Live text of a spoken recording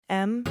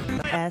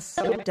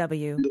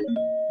MSW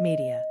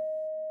Media.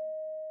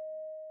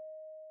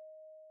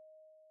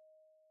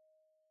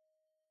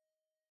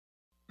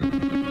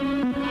 News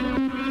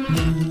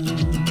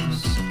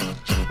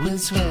with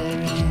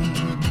swearing.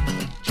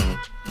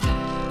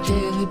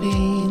 Daily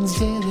beans,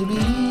 daily beans.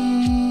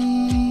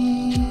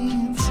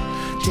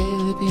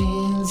 Daily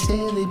beans,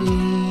 daily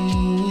beans.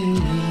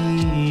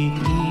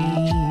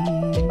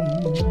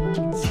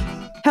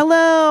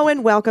 Hello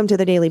and welcome to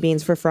the Daily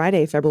Beans for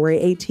Friday, February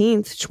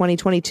 18th,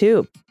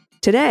 2022.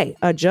 Today,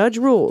 a judge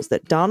rules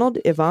that Donald,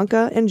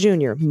 Ivanka, and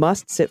Jr.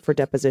 must sit for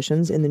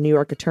depositions in the New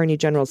York Attorney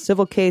General's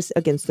civil case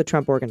against the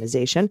Trump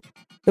Organization.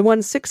 The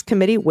 1-6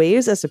 committee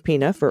waives a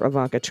subpoena for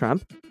Ivanka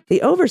Trump.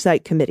 The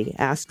Oversight Committee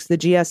asks the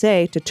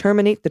GSA to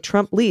terminate the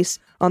Trump lease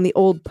on the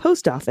old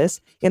post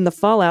office in the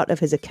fallout of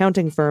his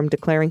accounting firm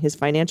declaring his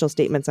financial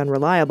statements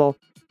unreliable.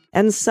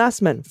 And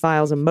Sussman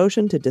files a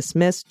motion to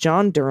dismiss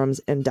John Durham's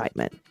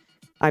indictment.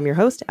 I'm your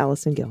host,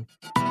 Allison Gill.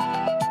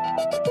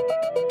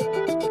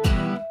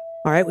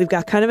 All right, we've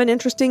got kind of an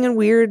interesting and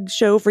weird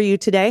show for you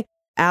today.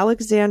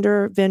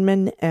 Alexander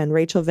Vindman and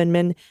Rachel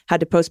Vindman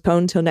had to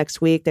postpone till next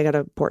week. They got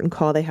an important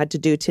call they had to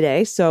do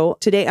today. So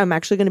today I'm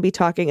actually going to be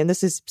talking, and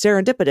this is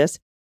serendipitous,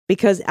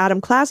 because Adam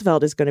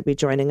Klasfeld is going to be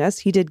joining us.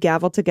 He did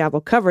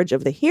gavel-to-gavel coverage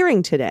of the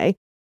hearing today,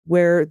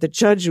 where the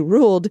judge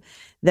ruled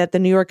that the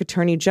New York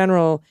Attorney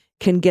General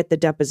can get the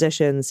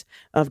depositions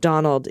of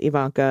Donald,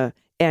 Ivanka,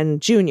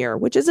 and Jr.,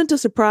 which isn't a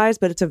surprise,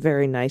 but it's a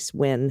very nice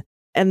win.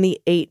 And the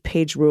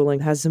 8-page ruling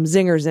has some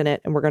zingers in it,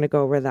 and we're going to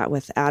go over that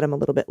with Adam a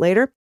little bit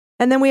later.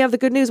 And then we have the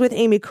good news with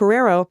Amy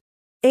Carrero,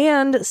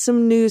 and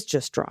some news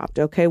just dropped,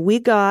 okay? We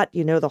got,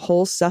 the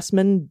whole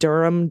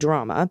Sussman-Durham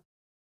drama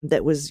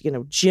that was,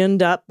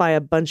 ginned up by a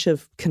bunch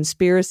of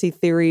conspiracy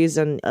theories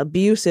and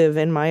abusive,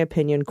 in my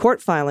opinion, court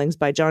filings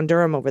by John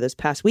Durham over this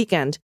past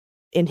weekend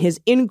in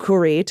his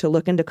inquiry to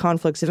look into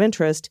conflicts of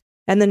interest.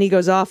 And then he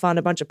goes off on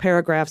a bunch of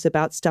paragraphs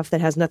about stuff that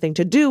has nothing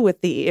to do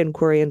with the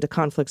inquiry into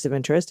conflicts of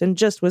interest and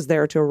just was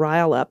there to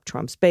rile up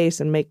Trump's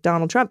base and make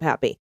Donald Trump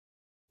happy.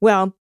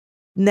 Well,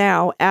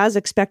 now, as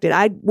expected,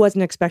 I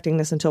wasn't expecting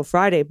this until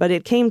Friday, but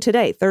it came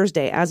today,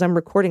 Thursday, as I'm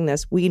recording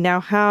this. We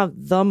now have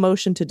the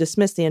motion to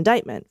dismiss the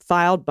indictment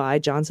filed by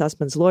John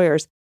Sussman's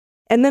lawyers.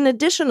 And then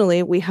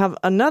additionally, we have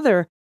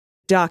another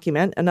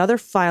document, another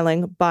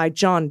filing by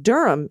John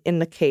Durham in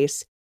the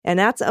case, and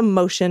that's a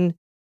motion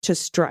to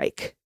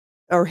strike.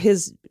 Or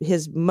his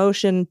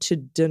motion to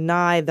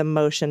deny the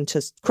motion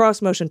to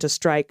cross motion to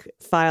strike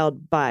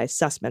filed by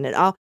Sussman.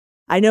 And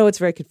I know it's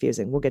very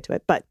confusing. We'll get to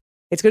it, but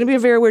it's going to be a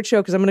very weird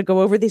show because I'm going to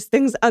go over these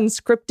things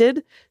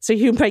unscripted. So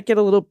you might get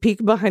a little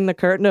peek behind the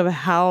curtain of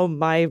how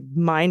my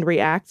mind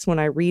reacts when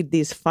I read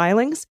these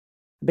filings,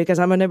 because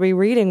I'm going to be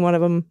reading one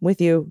of them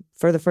with you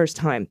for the first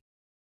time.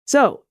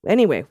 So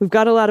anyway, we've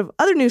got a lot of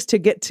other news to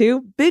get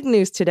to. Big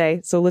news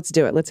today. So let's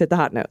do it. Let's hit the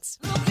hot notes.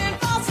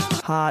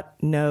 Hot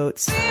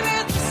notes.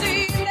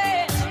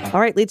 All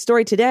right, lead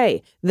story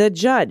today. The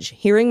judge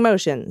hearing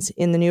motions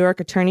in the New York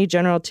Attorney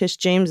General Tish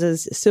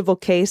James's civil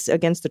case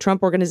against the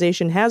Trump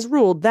Organization has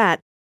ruled that,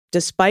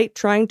 despite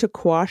trying to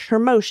quash her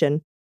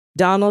motion,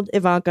 Donald,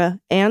 Ivanka,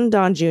 and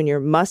Don Jr.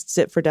 must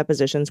sit for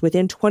depositions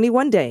within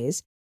 21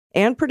 days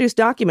and produce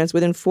documents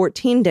within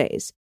 14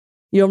 days.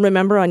 You'll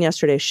remember on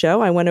yesterday's show,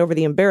 I went over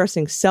the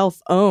embarrassing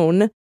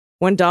self-own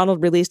when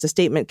Donald released a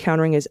statement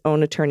countering his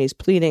own attorney's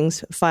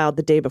pleadings filed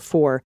the day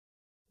before.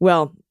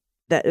 Well,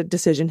 that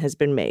decision has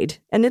been made,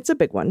 and it's a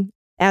big one.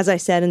 As I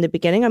said in the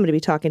beginning, I'm going to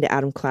be talking to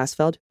Adam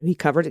Klasfeld. He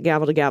covered it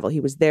gavel to gavel. He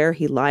was there.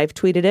 He live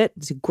tweeted it.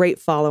 It's a great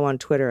follow on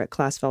Twitter at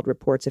Klasfeld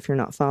Reports if you're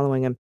not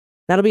following him.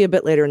 That'll be a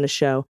bit later in the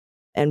show,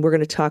 and we're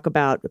going to talk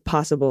about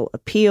possible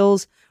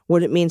appeals,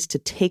 what it means to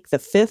take the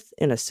fifth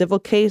in a civil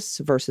case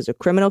versus a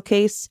criminal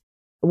case,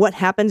 what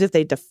happens if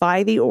they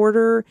defy the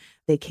order,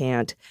 they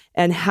can't,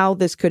 and how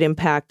this could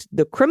impact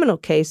the criminal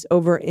case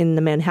over in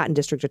the Manhattan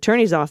District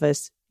Attorney's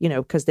Office,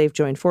 because they've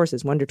joined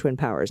forces, Wonder Twin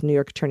Powers, New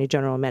York Attorney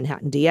General and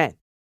Manhattan DA.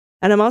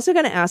 And I'm also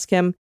going to ask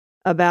him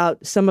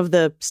about some of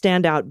the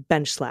standout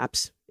bench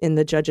slaps in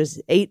the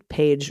judge's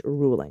 8-page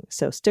ruling.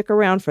 So stick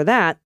around for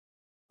that.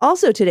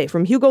 Also today,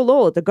 from Hugo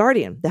Lowell at The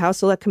Guardian, the House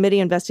Select Committee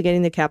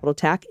investigating the Capitol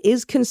attack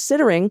is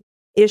considering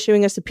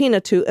issuing a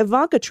subpoena to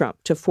Ivanka Trump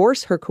to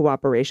force her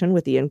cooperation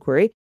with the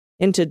inquiry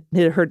into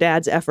her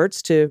dad's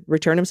efforts to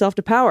return himself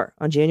to power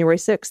on January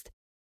 6th.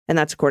 And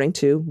that's according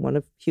to one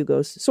of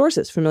Hugo's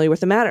sources familiar with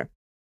the matter.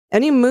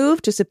 Any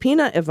move to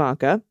subpoena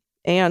Ivanka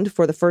and,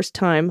 for the first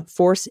time,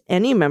 force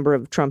any member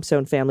of Trump's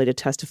own family to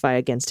testify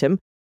against him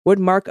would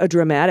mark a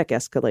dramatic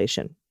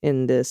escalation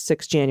in the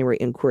 6th January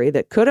inquiry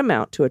that could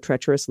amount to a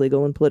treacherous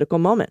legal and political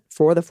moment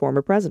for the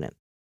former president.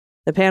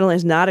 The panel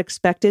is not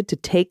expected to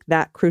take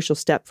that crucial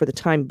step for the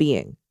time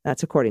being.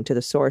 That's according to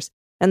the source.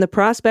 And the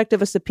prospect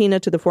of a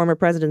subpoena to the former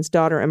president's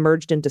daughter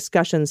emerged in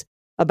discussions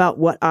about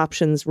what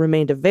options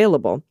remained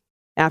available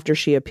after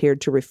she appeared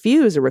to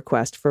refuse a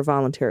request for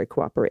voluntary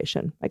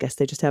cooperation. I guess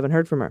they just haven't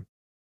heard from her.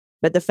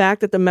 But the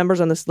fact that the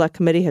members on the Select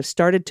Committee have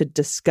started to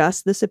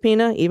discuss the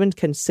subpoena, even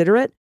consider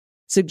it,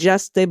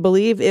 suggests they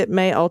believe it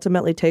may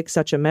ultimately take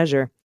such a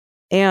measure.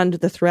 and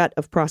the threat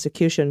of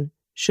prosecution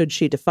should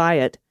she defy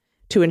it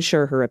to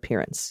ensure her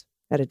appearance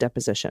at a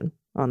deposition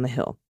on the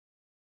Hill.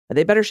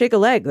 They better shake a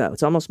leg, though.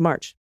 It's almost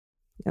March.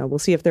 We'll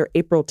see if their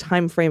April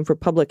timeframe for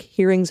public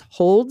hearings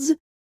holds.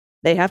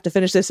 They have to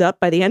finish this up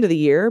by the end of the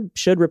year,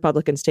 should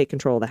Republicans take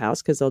control of the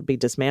House, because they'll be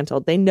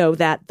dismantled. They know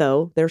that,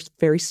 though. They're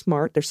very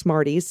smart. They're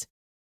smarties.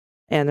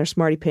 And they're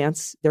smarty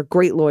pants. They're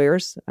great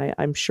lawyers.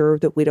 I'm sure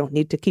that we don't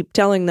need to keep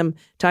telling them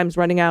time's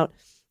running out.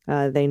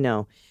 They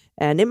know.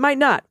 And it might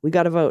not. We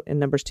got to vote, and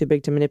numbers too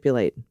big to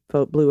manipulate.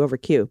 Vote blue over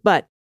Q.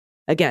 But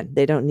again,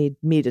 they don't need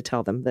me to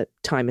tell them that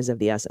time is of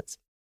the essence.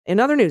 In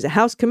other news, a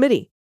House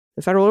committee,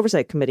 the Federal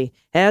Oversight Committee,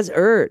 has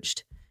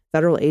urged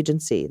federal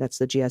agency, that's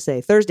the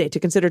GSA, Thursday to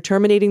consider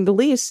terminating the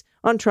lease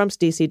on Trump's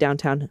D.C.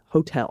 downtown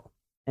hotel.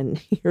 And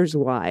here's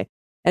why.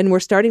 And we're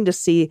starting to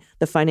see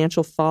the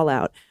financial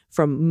fallout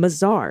from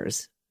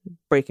Mazars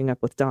breaking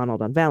up with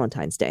Donald on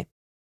Valentine's Day.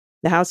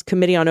 The House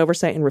Committee on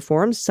Oversight and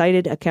Reform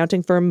cited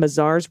accounting firm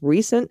Mazars'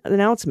 recent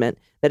announcement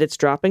that it's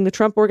dropping the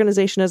Trump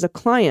Organization as a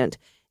client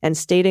and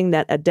stating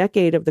that a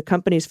decade of the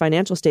company's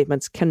financial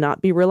statements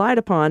cannot be relied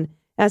upon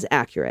as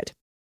accurate.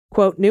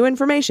 Quote, new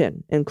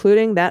information,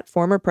 including that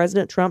former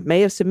President Trump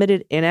may have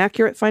submitted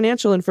inaccurate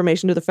financial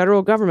information to the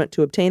federal government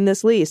to obtain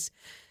this lease,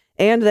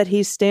 and that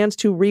he stands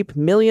to reap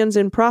millions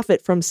in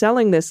profit from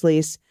selling this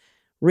lease,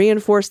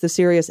 reinforce the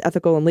serious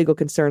ethical and legal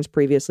concerns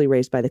previously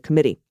raised by the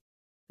committee.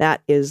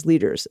 That is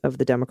leaders of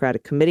the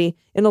Democratic Committee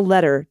in a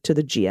letter to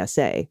the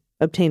GSA,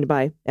 obtained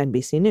by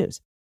NBC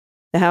News.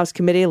 The House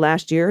Committee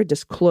last year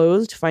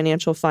disclosed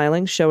financial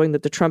filings showing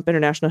that the Trump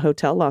International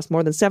Hotel lost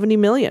more than $70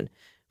 million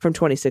from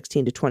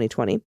 2016 to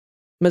 2020.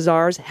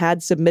 Mazars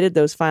had submitted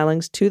those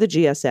filings to the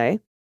GSA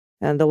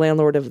and the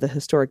landlord of the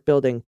historic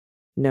building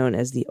known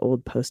as the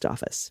Old Post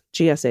Office.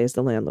 GSA is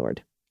the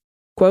landlord.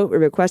 Quote, we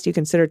request you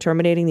consider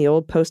terminating the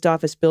Old Post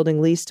Office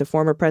building lease to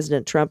former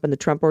President Trump and the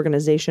Trump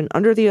Organization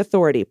under the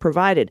authority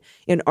provided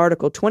in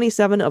Article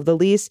 27 of the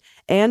lease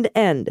and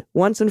end,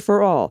 once and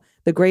for all,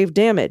 the grave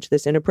damage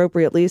this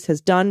inappropriate lease has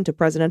done to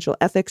presidential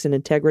ethics and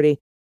integrity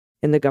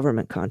in the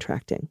government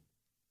contracting.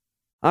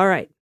 All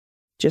right,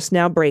 just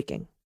now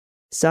breaking.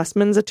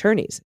 Sussman's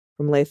attorneys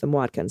from Latham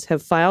Watkins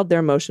have filed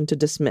their motion to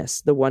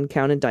dismiss the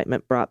one-count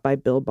indictment brought by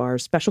Bill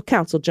Barr's special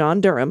counsel, John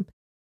Durham.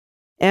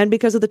 And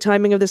because of the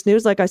timing of this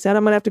news, like I said,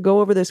 I'm going to have to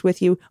go over this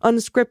with you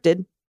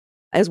unscripted,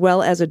 as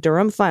well as a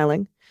Durham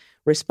filing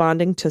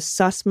responding to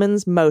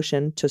Sussman's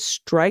motion to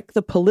strike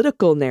the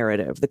political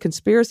narrative, the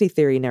conspiracy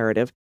theory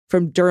narrative,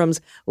 from Durham's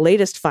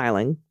latest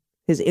filing,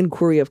 his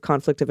inquiry of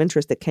conflict of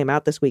interest that came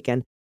out this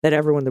weekend that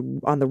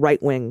everyone on the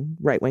right-wing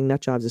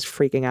nutjobs is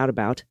freaking out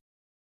about.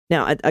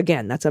 Now,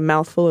 again, that's a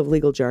mouthful of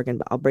legal jargon,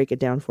 but I'll break it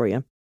down for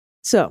you.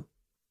 So,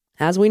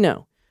 as we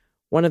know,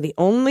 one of the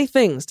only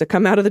things to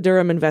come out of the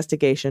Durham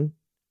investigation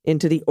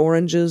into the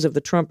oranges of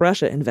the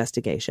Trump-Russia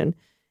investigation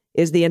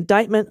is the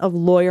indictment of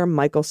lawyer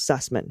Michael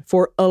Sussman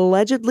for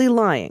allegedly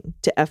lying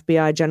to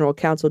FBI General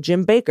Counsel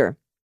Jim Baker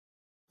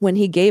when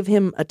he gave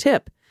him a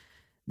tip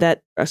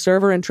that a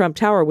server in Trump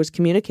Tower was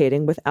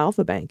communicating with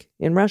Alfa Bank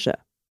in Russia.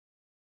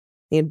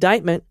 The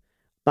indictment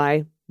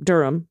by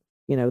Durham,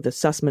 the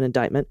Sussman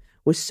indictment,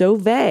 was so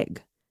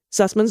vague.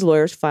 Sussman's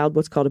lawyers filed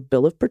what's called a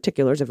bill of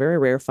particulars, a very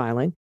rare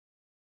filing,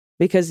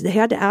 because they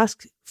had to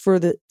ask for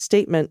the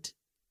statement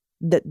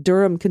that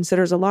Durham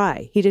considers a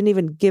lie. He didn't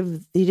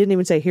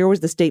even say, here was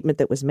the statement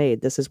that was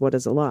made. This is what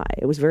is a lie.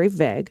 It was very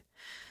vague.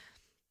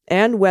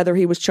 And whether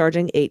he was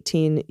charging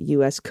 18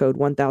 U.S. Code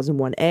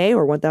 1001A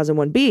or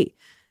 1001B,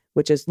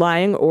 which is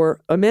lying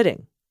or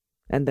omitting,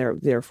 and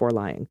therefore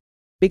lying.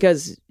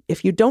 Because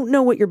if you don't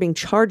know what you're being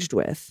charged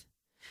with,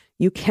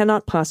 you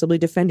cannot possibly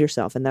defend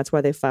yourself. And that's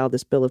why they filed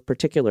this bill of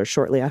particulars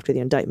shortly after the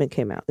indictment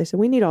came out. They said,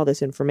 we need all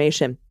this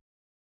information.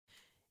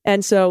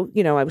 And so,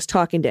 I was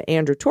talking to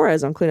Andrew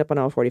Torres on Cleanup on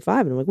Aisle 45,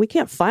 and I'm like, we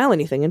can't file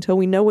anything until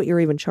we know what you're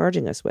even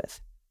charging us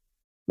with.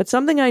 But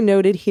something I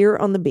noted here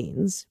on the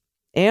Beans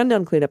and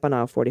on Cleanup on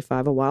Aisle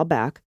 45 a while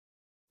back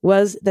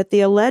was that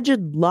the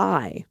alleged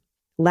lie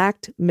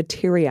lacked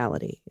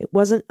materiality. It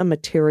wasn't a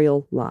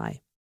material lie.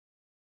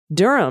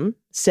 Durham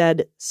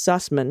said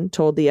Sussman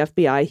told the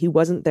FBI he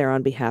wasn't there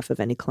on behalf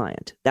of any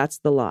client. That's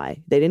the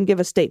lie. They didn't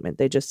give a statement.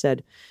 They just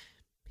said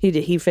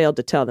he failed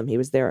to tell them he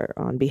was there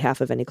on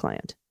behalf of any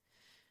client.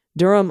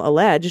 Durham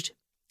alleged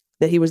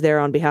that he was there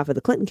on behalf of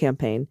the Clinton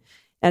campaign,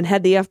 and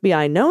had the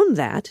FBI known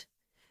that,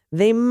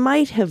 they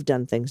might have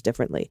done things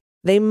differently.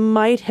 They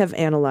might have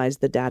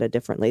analyzed the data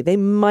differently. They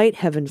might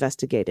have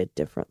investigated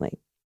differently.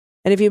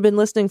 And if you've been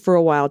listening for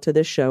a while to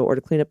this show or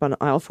to Cleanup on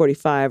Aisle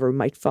 45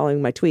 or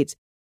following my tweets,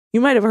 you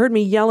might have heard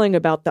me yelling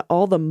about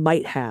all the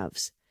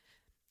might-haves.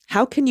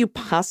 How can you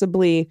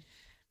possibly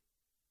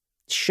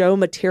show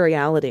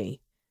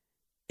materiality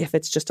if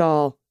it's just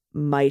all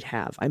might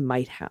have? I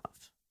might have.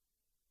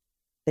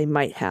 They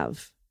might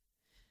have.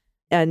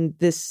 And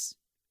this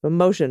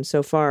emotion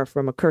so far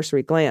from a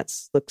cursory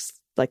glance looks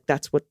like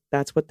that's what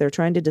they're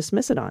trying to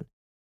dismiss it on.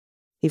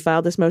 He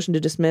filed this motion to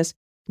dismiss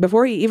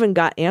before he even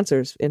got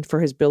answers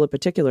for his bill of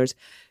particulars,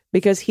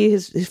 because he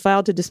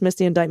filed to dismiss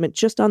the indictment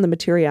just on the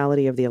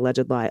materiality of the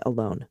alleged lie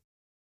alone.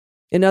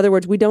 In other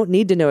words, we don't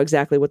need to know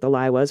exactly what the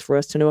lie was for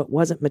us to know it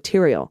wasn't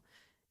material,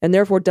 and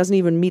therefore it doesn't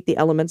even meet the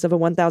elements of a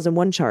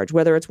 1001 charge,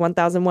 whether it's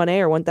 1001A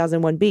or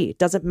 1001B. It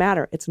doesn't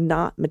matter. It's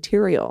not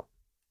material.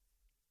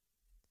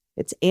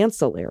 It's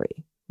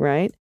ancillary,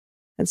 right?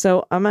 And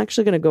so I'm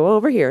actually going to go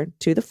over here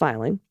to the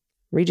filing,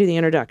 read you the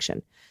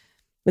introduction.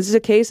 This is a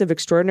case of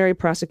extraordinary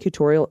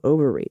prosecutorial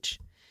overreach.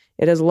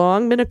 It has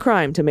long been a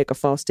crime to make a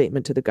false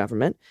statement to the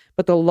government,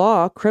 but the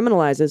law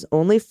criminalizes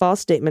only false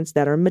statements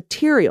that are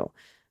material,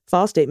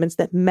 false statements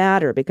that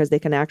matter because they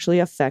can actually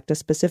affect a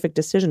specific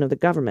decision of the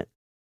government.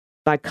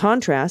 By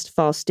contrast,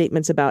 false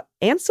statements about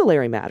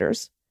ancillary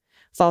matters,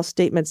 false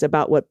statements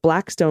about what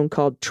Blackstone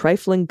called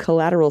trifling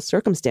collateral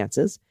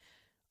circumstances,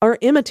 are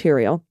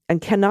immaterial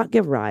and cannot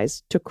give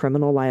rise to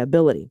criminal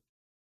liability.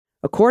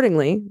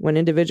 Accordingly, when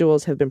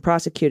individuals have been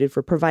prosecuted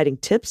for providing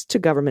tips to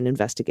government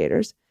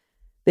investigators,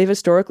 they've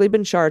historically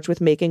been charged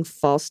with making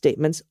false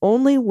statements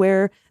only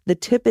where the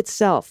tip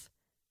itself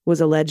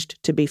was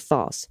alleged to be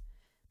false,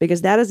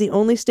 because that is the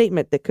only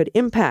statement that could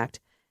impact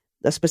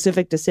a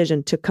specific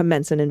decision to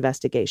commence an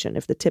investigation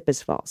if the tip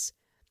is false.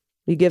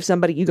 You go to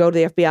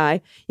the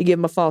FBI, you give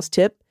them a false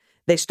tip,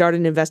 they start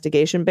an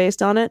investigation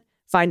based on it,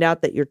 find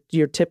out that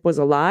your tip was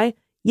a lie.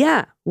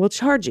 Yeah, we'll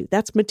charge you.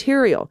 That's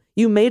material.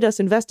 You made us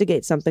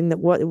investigate something that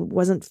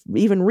wasn't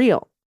even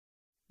real.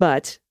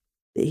 But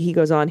he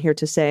goes on here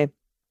to say,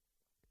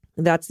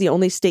 that's the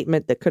only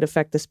statement that could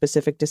affect the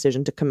specific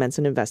decision to commence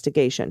an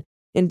investigation.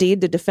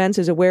 Indeed, the defense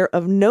is aware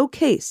of no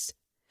case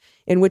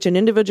in which an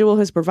individual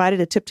has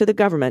provided a tip to the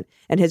government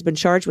and has been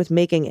charged with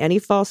making any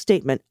false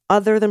statement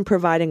other than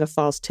providing a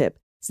false tip.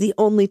 It's the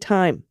only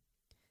time.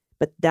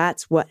 But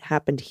that's what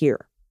happened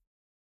here.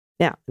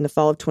 Now, in the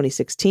fall of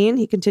 2016,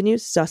 he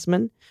continues,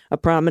 Sussman, a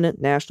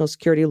prominent national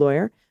security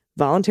lawyer,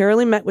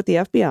 voluntarily met with the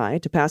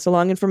FBI to pass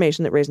along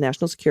information that raised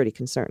national security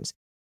concerns.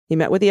 He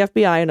met with the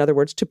FBI, in other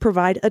words, to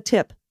provide a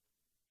tip.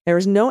 There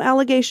is no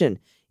allegation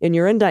in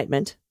your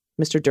indictment,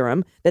 Mr.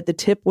 Durham, that the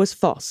tip was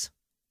false.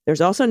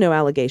 There's also no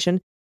allegation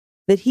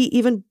that he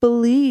even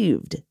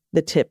believed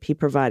the tip he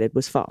provided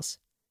was false.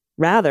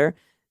 Rather,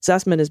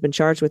 Sussman has been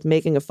charged with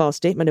making a false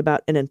statement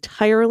about an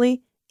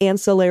entirely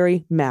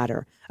ancillary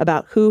matter,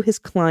 about who his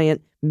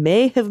client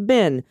may have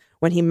been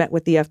when he met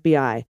with the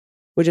FBI,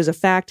 which is a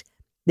fact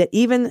that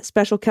even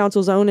special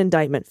counsel's own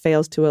indictment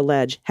fails to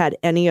allege had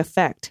any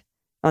effect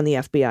on the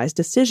FBI's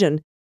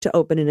decision to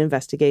open an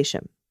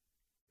investigation.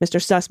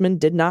 Mr. Sussman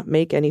did not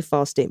make any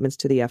false statements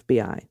to the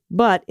FBI,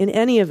 but in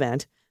any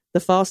event, the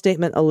false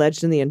statement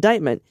alleged in the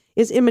indictment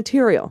is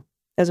immaterial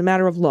as a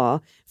matter of law.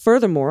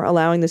 Furthermore,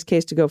 allowing this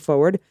case to go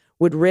forward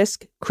would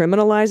risk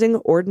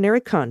criminalizing ordinary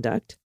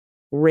conduct,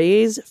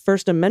 raise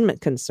First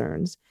Amendment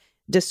concerns,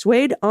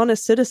 dissuade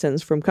honest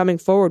citizens from coming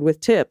forward with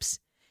tips,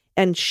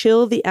 and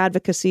chill the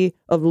advocacy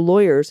of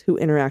lawyers who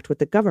interact with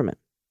the government.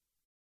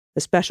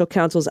 The special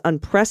counsel's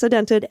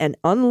unprecedented and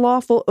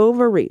unlawful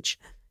overreach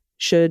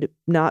should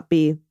not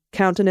be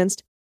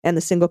countenanced, and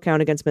the single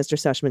count against Mr.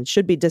 Sussman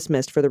should be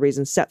dismissed for the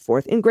reasons set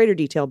forth in greater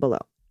detail below.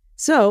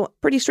 So,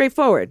 pretty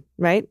straightforward,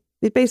 right?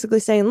 He's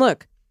basically saying,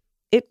 look,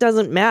 it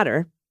doesn't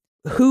matter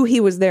who he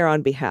was there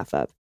on behalf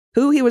of.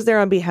 Who he was there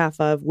on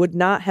behalf of would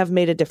not have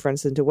made a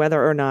difference into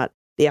whether or not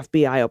the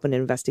FBI opened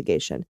an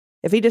investigation.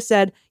 If he just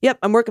said, yep,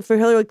 I'm working for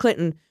Hillary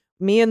Clinton,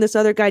 me and this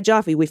other guy,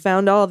 Jaffe, we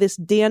found all this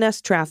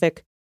DNS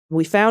traffic,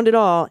 we found it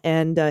all,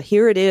 and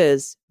here it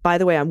is. By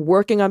the way, I'm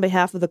working on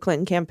behalf of the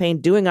Clinton campaign,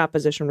 doing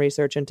opposition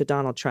research into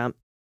Donald Trump.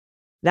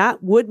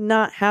 That would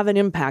not have an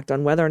impact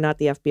on whether or not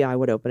the FBI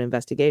would open an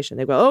investigation.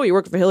 They go, oh, you're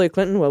working for Hillary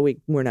Clinton? Well,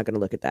 we're not going to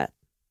look at that.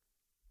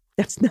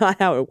 That's not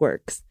how it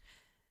works.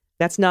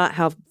 That's not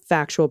how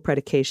factual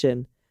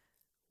predication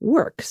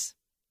works.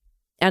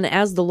 And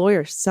as the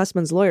lawyer,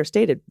 Sussman's lawyer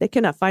stated, they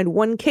cannot find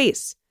one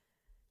case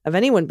of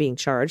anyone being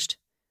charged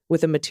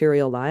with a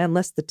material lie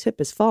unless the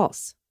tip is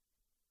false.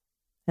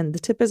 And the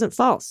tip isn't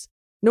false,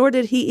 nor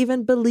did he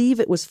even believe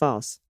it was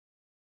false.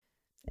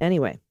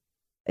 Anyway,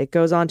 it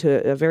goes on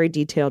to a very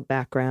detailed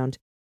background,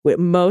 with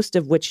most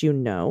of which you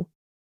know.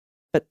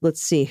 But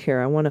let's see here.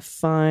 I want to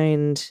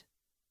find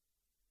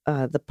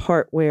the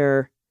part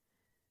where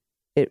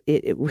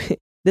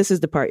this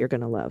is the part you're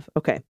going to love.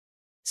 Okay.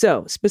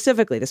 So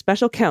specifically, the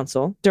special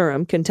counsel,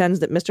 Durham, contends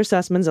that Mr.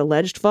 Sussman's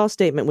alleged false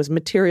statement was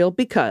material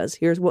because,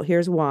 here's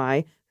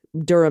why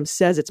Durham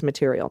says it's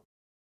material.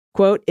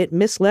 Quote, it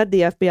misled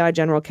the FBI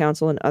general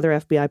counsel and other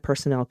FBI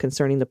personnel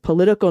concerning the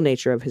political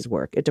nature of his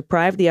work. It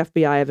deprived the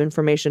FBI of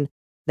information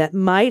that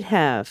might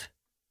have,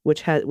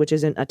 which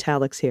is in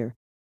italics here,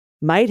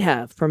 might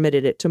have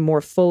permitted it to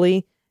more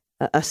fully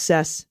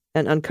assess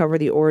and uncover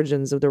the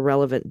origins of the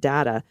relevant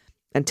data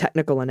and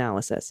technical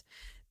analysis.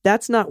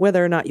 That's not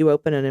whether or not you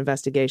open an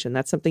investigation.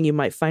 That's something you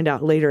might find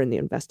out later in the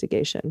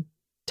investigation.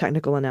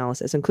 Technical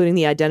analysis, including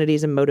the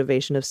identities and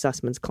motivation of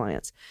Sussman's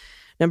clients.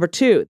 Number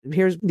two,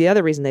 here's the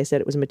other reason they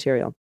said it was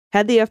material.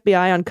 Had the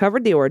FBI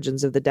uncovered the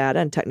origins of the data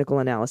and technical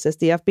analysis,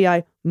 the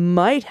FBI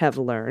might have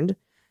learned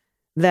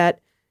that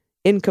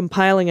in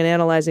compiling and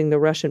analyzing the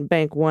Russian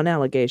Bank 1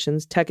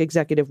 allegations, Tech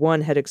Executive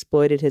 1 had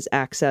exploited his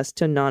access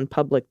to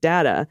non-public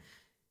data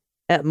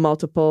at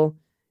multiple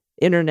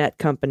internet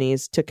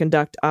companies to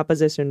conduct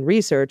opposition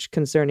research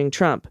concerning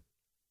Trump.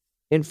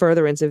 In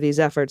furtherance of these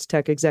efforts,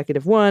 Tech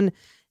Executive One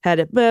had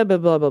a blah, blah,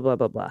 blah, blah, blah,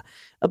 blah, blah.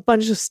 A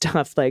bunch of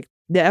stuff like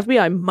the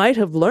FBI might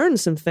have learned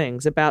some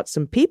things about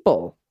some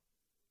people,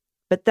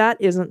 but that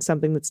isn't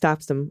something that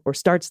stops them or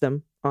starts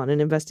them on an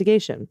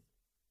investigation.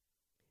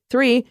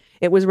 3,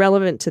 it was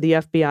relevant to the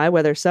FBI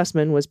whether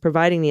Sussman was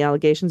providing the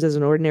allegations as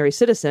an ordinary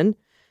citizen,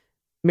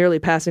 merely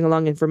passing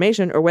along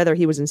information, or whether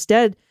he was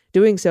instead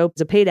doing so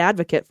as a paid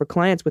advocate for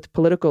clients with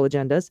political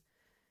agendas.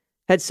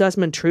 Had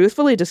Sussman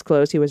truthfully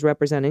disclosed he was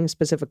representing a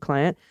specific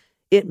client,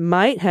 it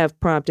might have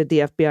prompted the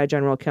FBI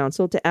General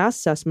Counsel to ask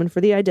Sussman for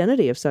the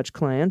identity of such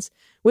clients,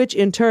 which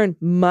in turn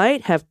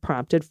might have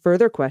prompted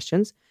further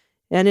questions.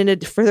 And In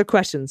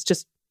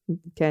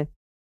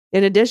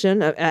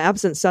addition,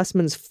 absent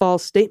Sussman's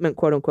false statement,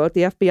 quote unquote,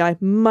 the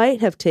FBI might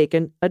have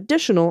taken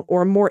additional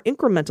or more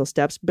incremental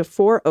steps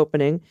before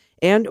opening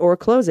and or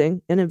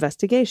closing an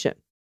investigation.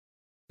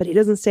 But he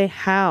doesn't say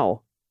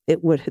how they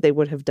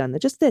would have done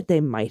that, just that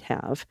they might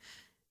have.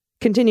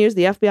 Continues,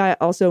 the FBI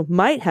also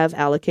might have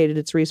allocated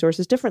its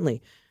resources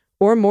differently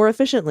or more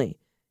efficiently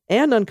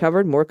and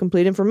uncovered more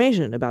complete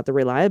information about the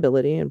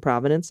reliability and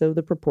provenance of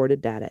the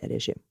purported data at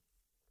issue.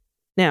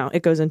 Now,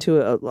 it goes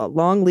into a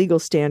long legal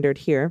standard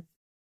here.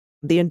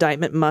 The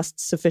indictment must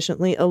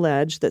sufficiently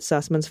allege that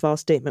Sussman's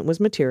false statement was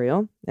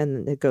material,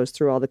 and it goes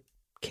through all the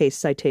case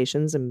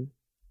citations and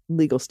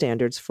legal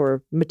standards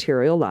for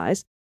material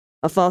lies.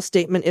 A false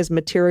statement is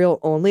material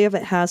only if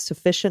it has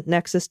sufficient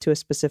nexus to a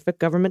specific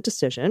government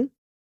decision.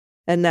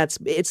 And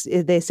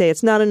they say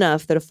it's not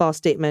enough that a false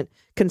statement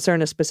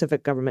concern a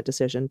specific government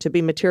decision. To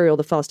be material,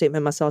 the false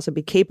statement must also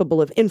be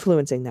capable of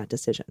influencing that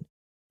decision.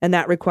 And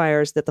that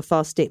requires that the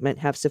false statement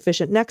have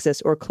sufficient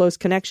nexus or close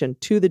connection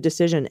to the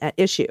decision at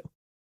issue.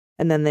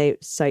 And then they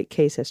cite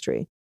case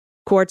history.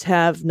 Courts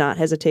have not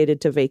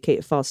hesitated to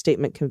vacate false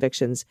statement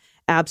convictions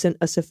absent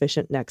a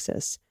sufficient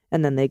nexus.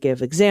 And then they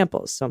give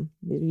examples. So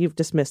you've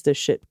dismissed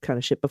this kind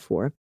of shit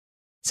before.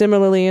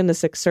 Similarly, in the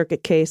Sixth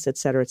Circuit case, et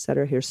cetera,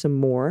 here's some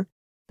more.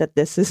 That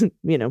this is,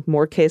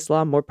 more case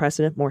law, more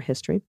precedent, more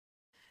history.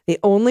 The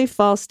only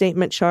false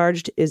statement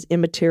charged is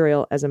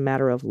immaterial as a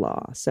matter of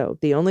law. So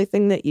the only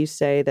thing that you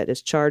say that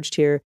is charged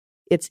here,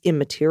 it's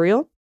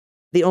immaterial.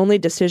 The only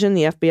decision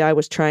the FBI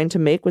was trying to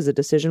make was a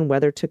decision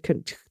whether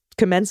to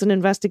commence an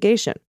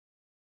investigation.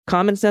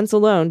 Common sense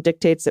alone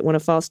dictates that when a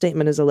false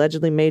statement is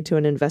allegedly made to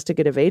an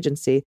investigative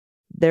agency,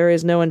 there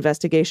is no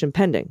investigation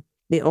pending.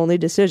 The only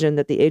decision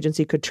that the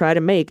agency could try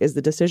to make is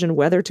the decision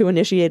whether to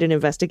initiate an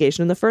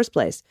investigation in the first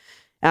place.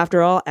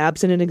 After all,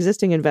 absent an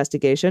existing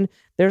investigation,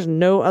 there's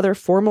no other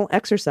formal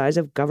exercise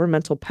of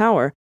governmental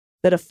power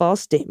that a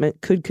false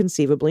statement could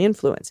conceivably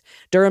influence.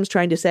 Durham's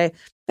trying to say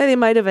they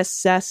might have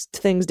assessed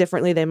things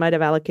differently, they might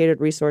have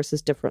allocated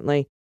resources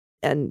differently,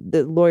 and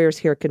the lawyers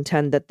here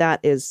contend that that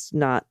is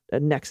not a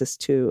nexus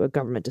to a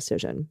government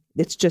decision.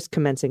 It's just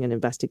commencing an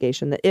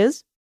investigation that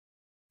is.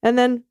 And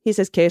then he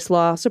says case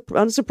law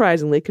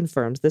unsurprisingly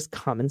confirms this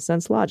common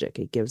sense logic.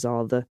 He gives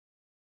all the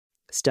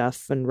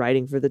stuff and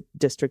writing for the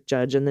district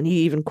judge, and then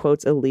he even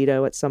quotes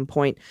Alito at some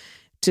point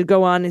to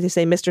go on and to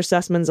say Mr.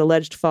 Sussman's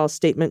alleged false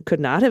statement could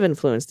not have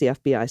influenced the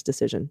FBI's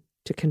decision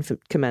to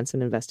commence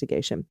an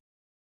investigation.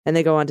 And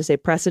they go on to say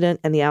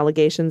precedent and the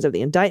allegations of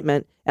the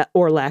indictment,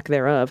 or lack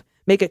thereof,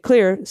 make it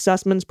clear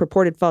Sussman's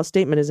purported false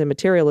statement is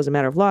immaterial as a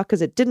matter of law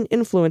because it didn't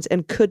influence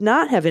and could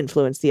not have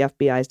influenced the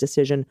FBI's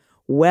decision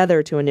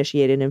whether to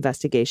initiate an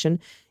investigation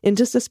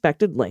into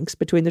suspected links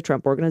between the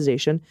Trump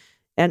Organization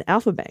and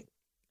Alpha Bank.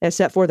 As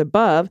set forth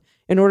above,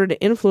 in order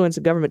to influence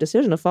a government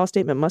decision, a false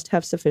statement must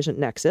have sufficient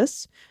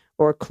nexus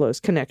or close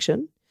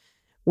connection.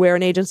 Where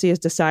an agency is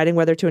deciding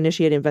whether to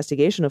initiate an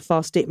investigation, a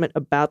false statement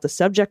about the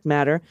subject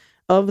matter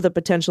of the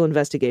potential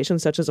investigation,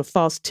 such as a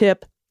false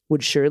tip,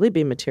 would surely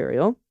be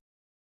material.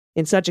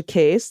 In such a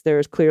case, there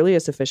is clearly a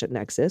sufficient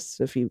nexus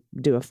if you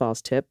do a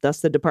false tip. Thus,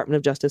 the Department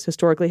of Justice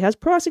historically has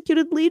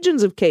prosecuted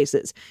legions of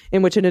cases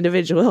in which an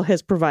individual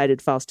has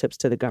provided false tips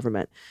to the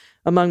government.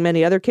 Among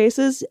many other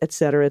cases, et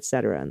cetera,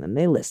 and then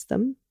they list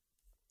them.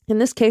 In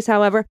this case,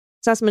 however,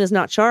 Sussman is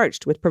not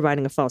charged with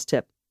providing a false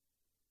tip.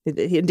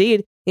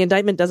 Indeed, the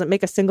indictment doesn't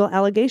make a single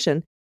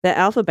allegation that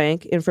Alpha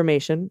Bank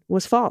information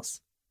was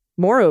false.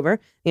 Moreover,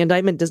 the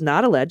indictment does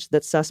not allege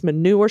that Sussman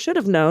knew or should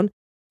have known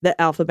that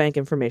Alpha Bank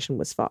information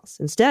was false.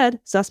 Instead,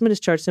 Sussman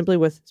is charged simply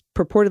with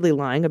purportedly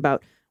lying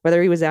about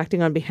whether he was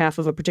acting on behalf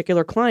of a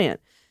particular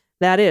client.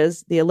 That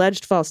is, the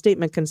alleged false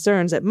statement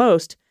concerns, at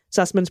most,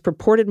 Sussman's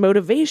purported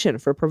motivation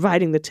for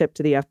providing the tip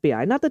to the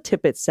FBI, not the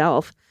tip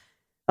itself.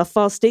 A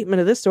false statement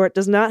of this sort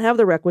does not have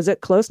the requisite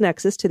close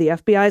nexus to the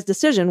FBI's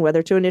decision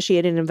whether to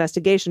initiate an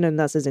investigation and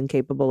thus is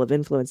incapable of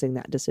influencing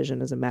that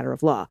decision as a matter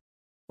of law.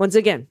 Once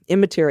again,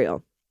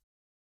 immaterial.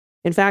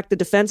 In fact, the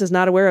defense is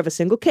not aware of a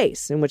single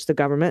case in which the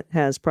government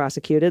has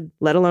prosecuted,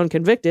 let alone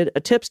convicted, a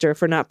tipster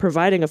for not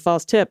providing a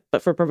false tip,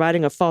 but for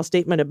providing a false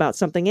statement about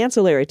something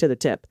ancillary to the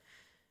tip.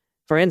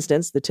 For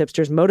instance, the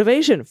tipster's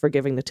motivation for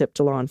giving the tip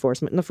to law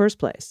enforcement in the first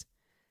place.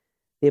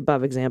 The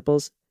above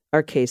examples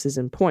are cases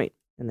in point.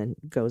 and then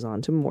goes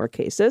on to more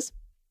cases.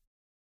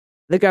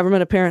 The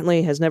government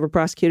apparently has never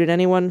prosecuted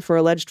anyone for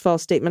alleged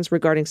false statements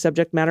regarding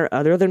subject matter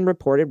other than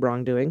reported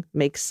wrongdoing.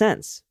 Makes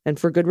sense, and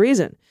for good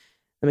reason.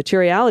 The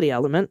materiality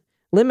element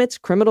limits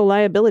criminal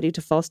liability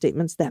to false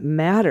statements that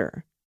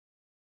matter.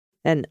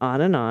 And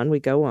on we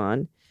go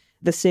on.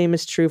 The same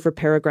is true for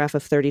paragraph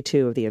of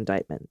 32 of the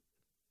indictment.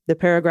 The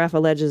paragraph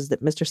alleges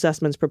that Mr.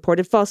 Sussman's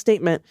purported false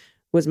statement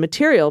was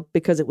material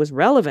because it was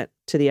relevant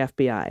to the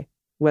FBI,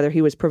 whether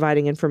he was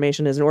providing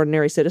information as an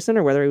ordinary citizen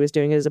or whether he was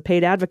doing it as a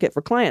paid advocate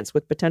for clients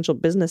with potential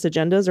business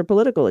agendas or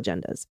political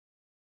agendas.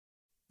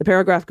 The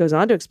paragraph goes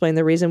on to explain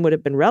the reason would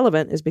have been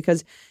relevant is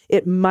because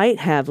it might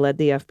have led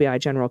the FBI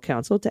general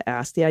counsel to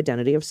ask the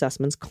identity of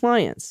Sussman's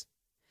clients.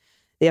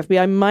 The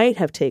FBI might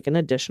have taken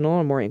additional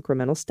or more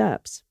incremental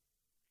steps,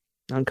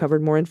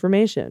 uncovered more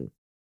information.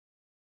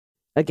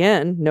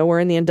 Again, nowhere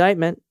in the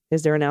indictment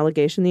is there an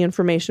allegation the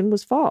information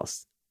was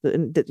false.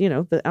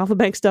 The Alpha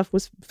Bank stuff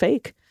was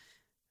fake.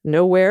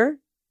 Nowhere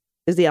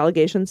is the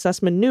allegation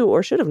Sussman knew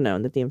or should have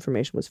known that the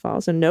information was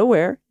false. And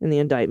nowhere in the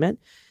indictment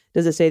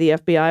does it say the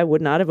FBI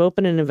would not have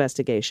opened an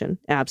investigation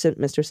absent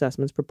Mr.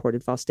 Sussman's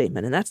purported false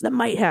statement. And that's the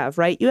might have,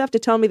 right? You have to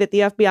tell me that the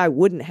FBI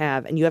wouldn't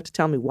have, and you have to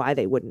tell me why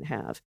they wouldn't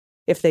have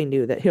if they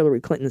knew that Hillary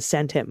Clinton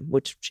sent him,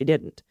 which she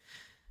didn't.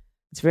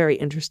 It's very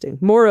interesting.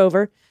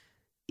 Moreover,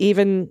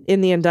 even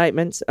in the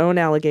indictment's own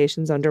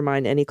allegations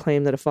undermine any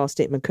claim that a false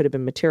statement could have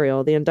been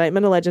material. The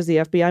indictment alleges the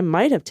FBI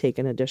might have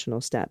taken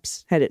additional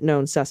steps had it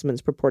known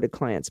Sussman's purported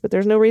clients, but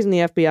there's no reason the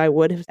FBI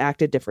would have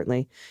acted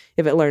differently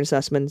if it learned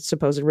Sussman's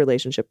supposed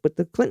relationship with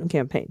the Clinton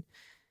campaign.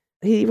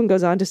 He even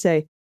goes on to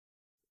say,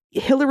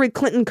 Hillary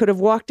Clinton could have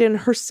walked in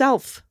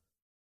herself,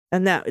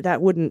 and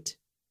that wouldn't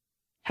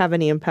have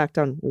any impact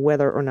on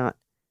whether or not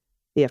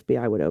the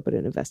FBI would open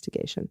an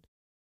investigation.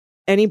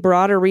 Any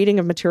broader reading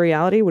of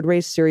materiality would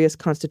raise serious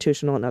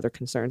constitutional and other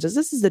concerns, as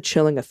this is the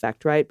chilling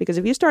effect, right? Because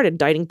if you start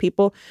indicting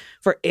people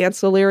for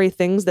ancillary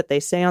things that they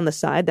say on the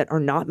side that are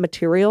not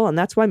material, and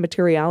that's why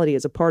materiality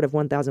is a part of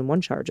 1001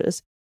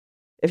 charges.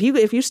 If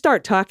you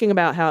start talking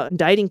about how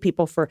indicting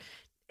people for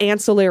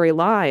ancillary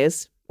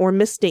lies or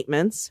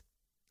misstatements,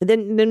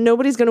 then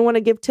nobody's going to want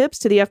to give tips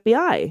to the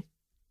FBI.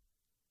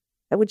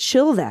 That would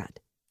chill that.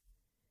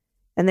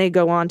 And they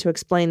go on to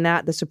explain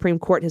that the Supreme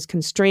Court has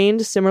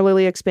constrained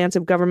similarly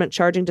expansive government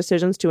charging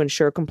decisions to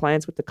ensure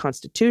compliance with the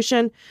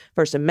Constitution,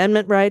 First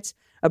Amendment rights.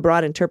 A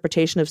broad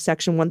interpretation of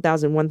Section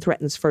 1001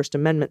 threatens First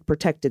Amendment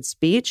protected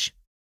speech.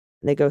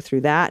 And they go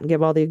through that and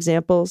give all the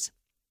examples.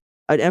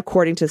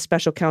 According to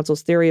special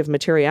counsel's theory of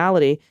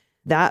materiality,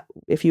 that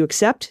if you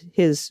accept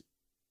his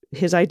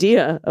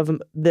idea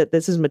of that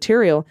this is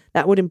material,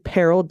 that would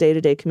imperil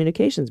day-to-day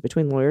communications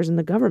between lawyers and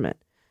the government.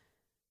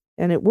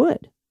 And it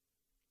would.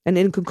 And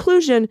in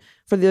conclusion,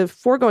 for the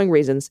foregoing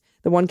reasons,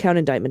 the one-count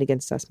indictment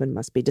against Sussman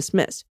must be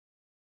dismissed.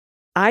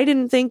 I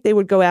didn't think they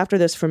would go after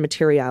this for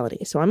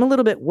materiality, so I'm a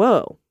little bit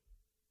whoa.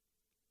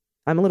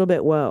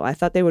 I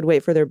thought they would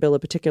wait for their bill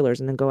of particulars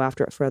and then go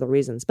after it for other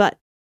reasons. But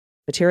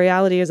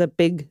materiality is a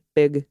big,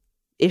 big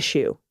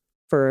issue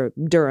for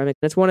Durham. And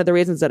it's one of the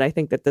reasons that I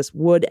think that this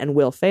would and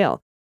will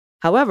fail.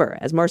 However,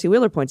 as Marcy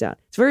Wheeler points out,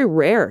 it's very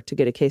rare to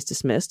get a case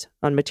dismissed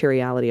on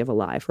materiality of a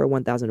lie for a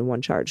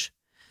 1001 charge.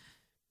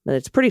 But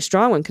it's pretty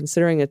strong when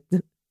considering that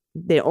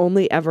they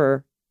only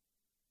ever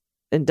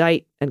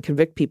indict and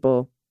convict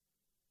people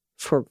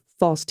for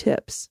false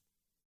tips.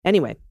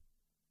 Anyway,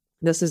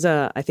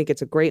 I think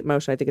it's a great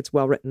motion. I think it's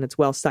well written. It's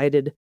well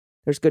cited.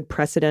 There's good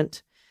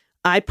precedent.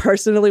 I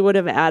personally would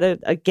have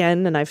added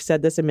again, and I've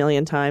said this a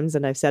million times,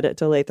 and I've said it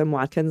to Latham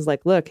Watkins,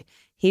 like, look,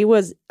 he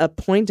was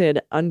appointed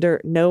under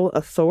no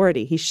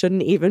authority. He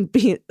shouldn't even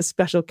be a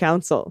special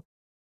counsel.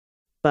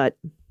 But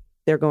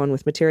they're going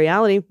with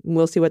materiality.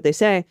 We'll see what they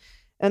say.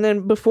 And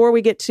then before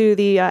we get to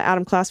the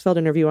Adam Klasfeld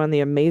interview on the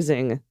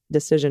amazing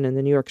decision in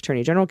the New York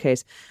Attorney General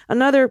case,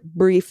 another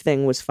brief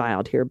thing was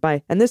filed here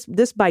by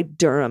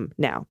Durham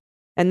now.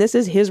 And this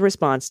is his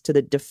response to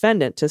the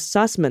defendant, to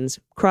Sussman's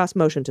cross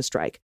motion to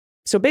strike.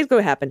 So basically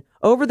what happened,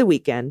 over the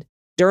weekend,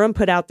 Durham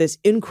put out this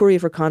inquiry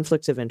for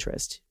conflicts of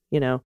interest.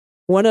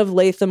 One of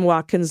Latham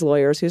Watkins'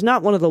 lawyers, who's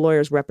not one of the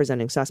lawyers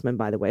representing Sussman,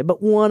 by the way,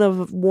 but one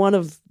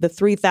of the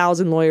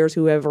 3,000 lawyers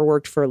who ever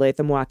worked for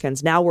Latham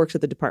Watkins, now works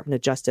at the Department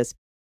of Justice.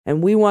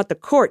 And we want the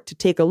court to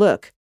take a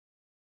look.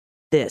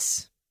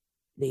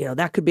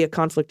 That could be a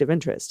conflict of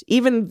interest,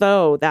 even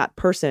though that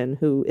person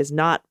who is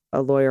not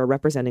a lawyer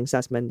representing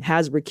Sussman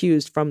has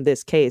recused from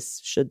this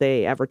case, should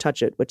they ever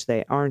touch it, which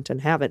they aren't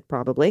and haven't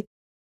probably.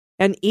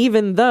 And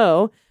even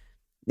though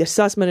the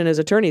Sussman and his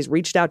attorneys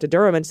reached out to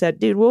Durham and said,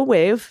 dude, we'll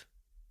waive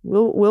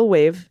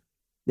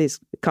these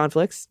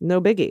conflicts.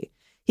 No biggie.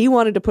 He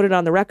wanted to put it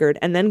on the record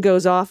and then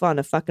goes off on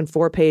a fucking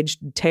 4-page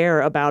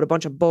tear about a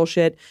bunch of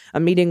bullshit, a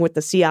meeting with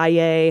the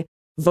CIA,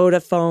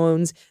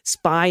 Vodafones,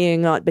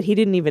 spying on, but he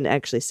didn't even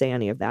actually say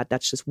any of that.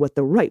 That's just what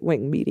the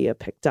right-wing media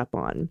picked up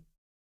on.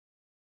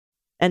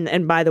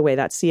 And by the way,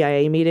 that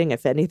CIA meeting,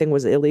 if anything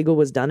was illegal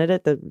was done at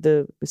it,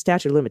 the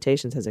statute of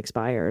limitations has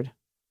expired.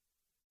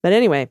 But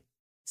anyway,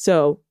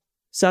 so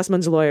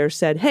Sussman's lawyer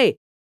said, hey,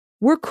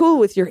 we're cool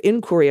with your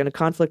inquiry on a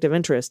conflict of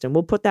interest, and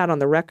we'll put that on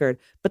the record.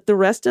 But the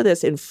rest of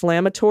this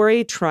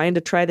inflammatory, trying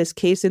to try this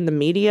case in the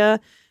media,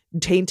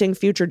 tainting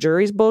future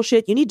juries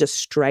bullshit, you need to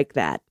strike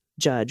that,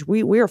 Judge.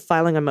 We are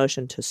filing a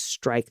motion to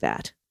strike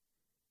that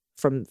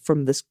from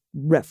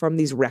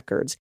these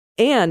records.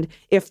 And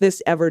if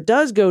this ever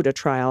does go to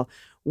trial,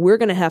 we're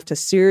going to have to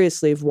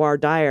seriously voir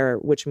dire,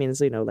 which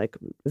means, like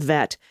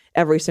vet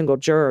every single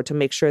juror to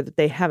make sure that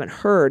they haven't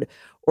heard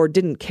or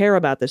didn't care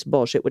about this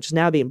bullshit, which is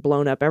now being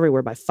blown up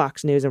everywhere by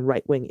Fox News and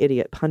right-wing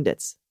idiot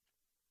pundits.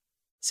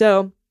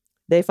 So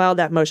they filed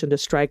that motion to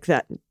strike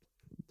that,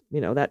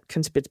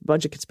 that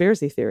bunch of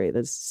conspiracy theory,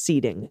 that's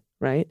seeding,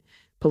 right?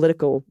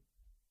 Political,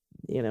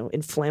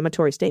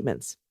 inflammatory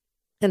statements.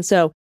 And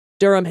so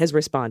Durham has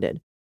responded.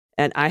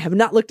 And I have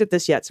not looked at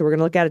this yet, so we're going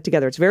to look at it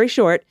together. It's very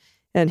short.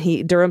 And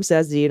Durham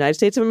says the United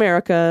States of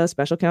America,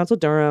 Special Counsel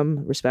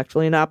Durham,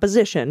 respectfully in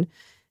opposition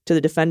to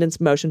the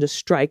defendant's motion to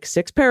strike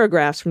 6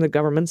 paragraphs from the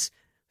government's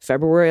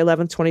February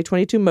 11,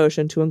 2022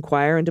 motion to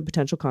inquire into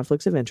potential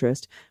conflicts of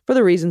interest for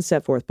the reasons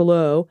set forth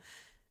below.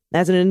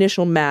 As an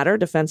initial matter,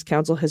 defense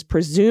counsel has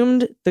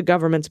presumed the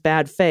government's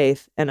bad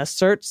faith and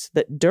asserts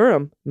that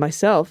Durham,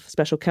 myself,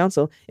 special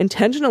counsel,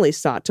 intentionally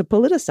sought to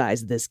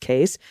politicize this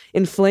case,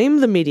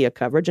 inflame the media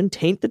coverage, and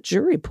taint the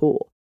jury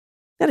pool.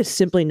 That is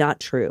simply not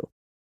true.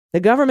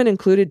 The government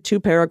included 2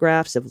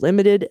 paragraphs of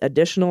limited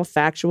additional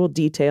factual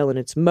detail in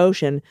its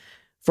motion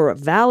for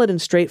valid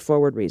and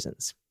straightforward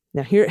reasons.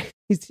 Now here,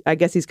 I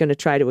guess he's going to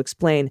try to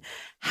explain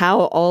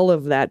how all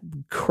of that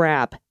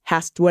crap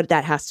what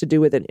that has to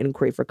do with an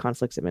inquiry for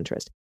conflicts of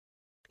interest.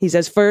 He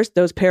says, first,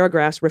 those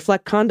paragraphs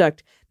reflect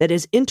conduct that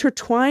is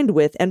intertwined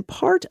with and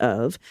part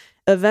of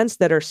events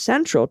that are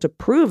central to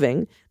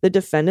proving the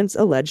defendant's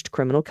alleged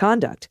criminal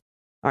conduct.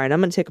 All right, I'm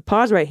going to take a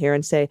pause right here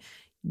and say,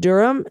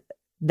 Durham,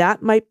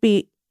 that might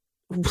be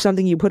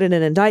something you put in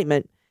an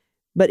indictment,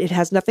 but it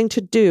has nothing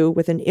to do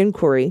with an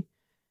inquiry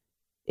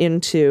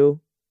into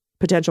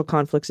potential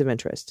conflicts of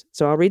interest.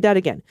 So I'll read that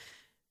again.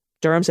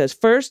 Durham says,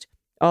 first,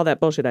 all that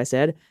bullshit I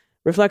said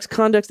reflects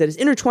conduct that is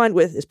intertwined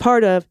with, is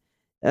part of,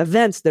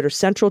 events that are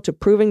central to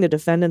proving the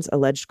defendant's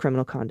alleged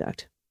criminal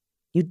conduct.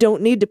 You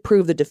don't need to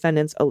prove the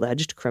defendant's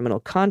alleged criminal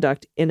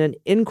conduct in an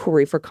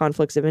inquiry for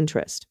conflicts of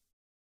interest.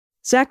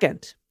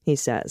 Second, he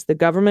says, the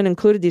government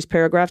included these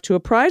paragraphs to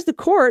apprise the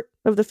court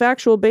of the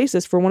factual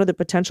basis for one of the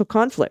potential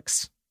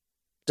conflicts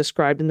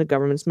described in the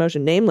government's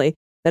motion, namely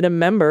that a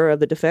member of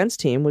the defense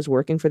team was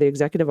working for the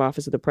Executive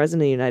Office of the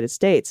President of the United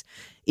States,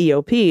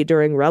 EOP,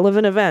 during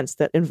relevant events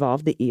that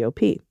involved the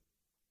EOP.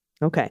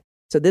 Okay,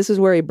 so this is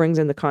where he brings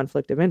in the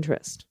conflict of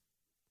interest.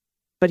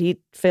 But he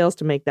fails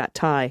to make that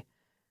tie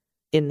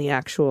in the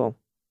actual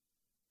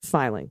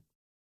filing.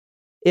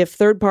 If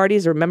third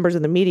parties or members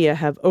of the media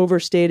have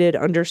overstated,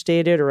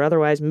 understated, or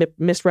otherwise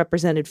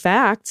misrepresented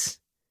facts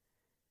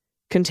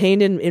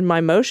contained in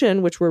my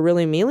motion, which were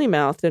really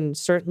mealy-mouthed and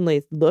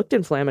certainly looked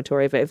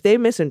inflammatory, if they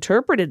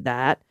misinterpreted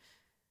that,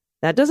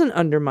 that doesn't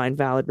undermine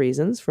valid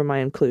reasons for my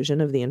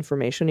inclusion of the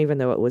information, even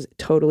though it was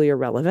totally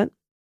irrelevant.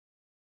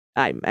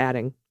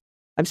 I'm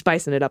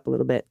spicing it up a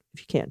little bit,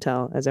 if you can't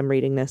tell, as I'm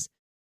reading this.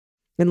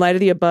 In light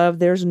of the above,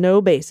 there's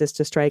no basis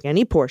to strike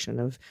any portion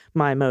of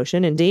my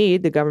motion.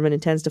 Indeed, the government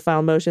intends to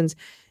file motions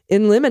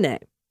in limine,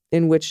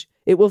 in which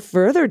it will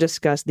further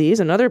discuss these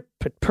and other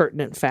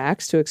pertinent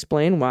facts to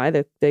explain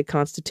why they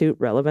constitute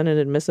relevant and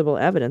admissible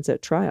evidence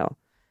at trial.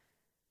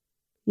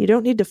 You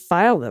don't need to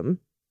file them.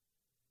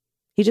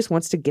 He just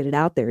wants to get it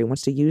out there. He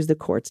wants to use the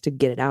courts to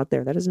get it out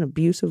there. That is an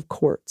abuse of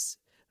courts,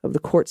 of the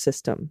court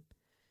system,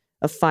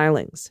 of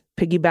filings,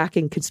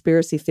 piggybacking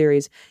conspiracy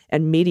theories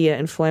and media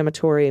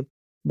inflammatory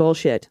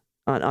bullshit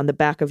on the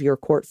back of your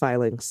court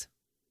filings.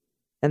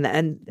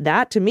 And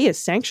that, to me, is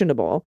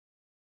sanctionable.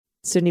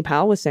 Sidney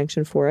Powell was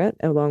sanctioned for it,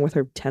 along with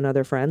her 10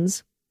 other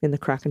friends in the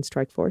Kraken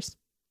strike force.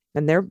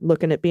 And they're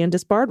looking at being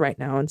disbarred right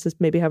now and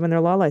maybe having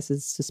their law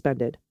license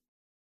suspended.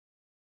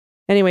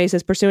 Anyway, he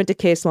says, pursuant to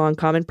case law and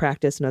common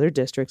practice in other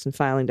districts and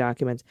filing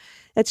documents,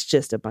 it's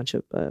just a bunch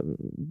of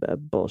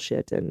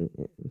bullshit. And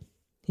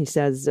he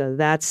says,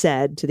 that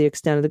said, to the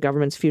extent of the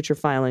government's future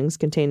filings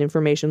contain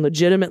information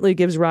legitimately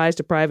gives rise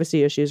to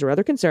privacy issues or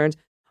other concerns.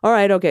 All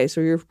right, okay,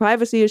 so your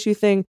privacy issue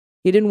thing,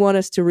 you didn't want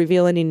us to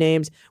reveal any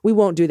names. We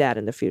won't do that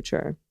in the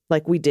future,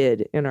 like we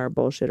did in our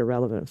bullshit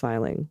irrelevant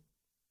filing.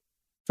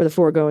 For the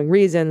foregoing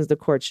reasons, the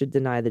court should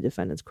deny the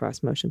defendant's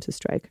cross motion to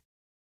strike.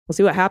 We'll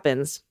see what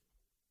happens.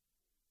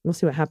 We'll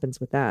see what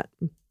happens with that.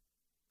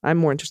 I'm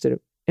more interested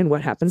in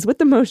what happens with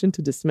the motion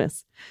to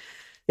dismiss.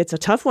 It's a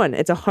tough one.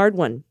 It's a hard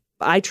one.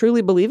 I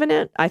truly believe in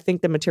it. I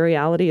think the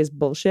materiality is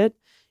bullshit.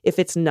 If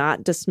it's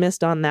not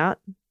dismissed on that,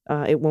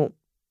 it won't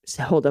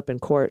hold up in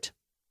court.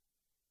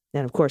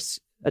 And of course,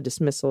 a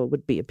dismissal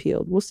would be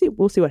appealed. We'll see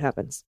what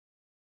happens.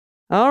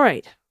 All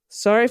right.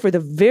 Sorry for the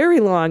very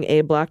long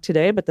A block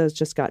today, but those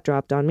just got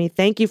dropped on me.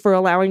 Thank you for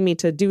allowing me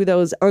to do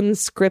those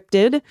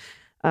unscripted.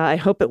 I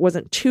hope it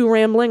wasn't too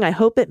rambling. I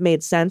hope it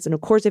made sense. And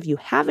of course, if you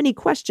have any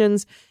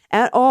questions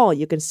at all,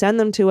 you can send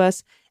them to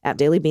us at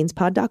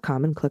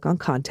dailybeanspod.com and click on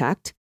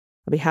contact.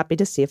 I'll be happy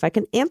to see if I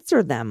can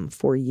answer them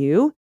for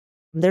you.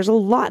 There's a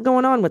lot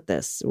going on with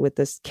this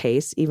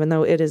case, even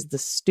though it is the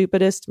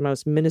stupidest,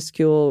 most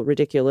minuscule,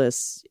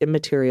 ridiculous,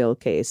 immaterial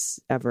case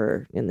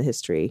ever in the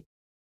history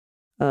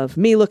of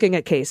me looking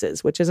at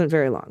cases, which isn't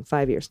very long,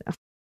 5 years now.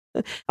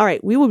 All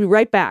right, we will be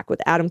right back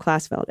with Adam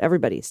Klasfeld.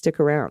 Everybody, stick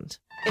around.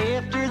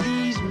 After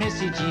these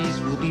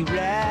messages, we'll be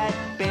right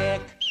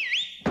back.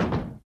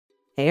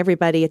 Hey,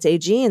 everybody, it's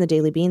AG, and the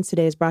Daily Beans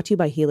today is brought to you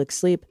by Helix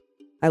Sleep.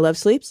 I love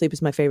sleep. Sleep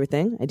is my favorite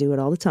thing. I do it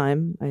all the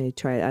time. I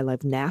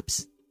love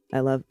naps. I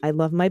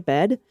love my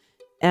bed,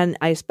 and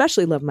I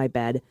especially love my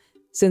bed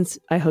since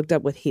I hooked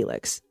up with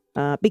Helix.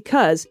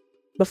 Because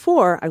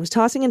before, I was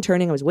tossing and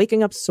turning, I was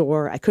waking up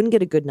sore, I couldn't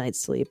get a good night's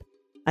sleep.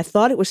 I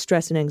thought it was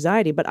stress and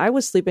anxiety, but I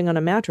was sleeping on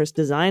a mattress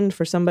designed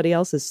for somebody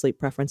else's sleep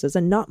preferences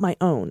and not my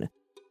own.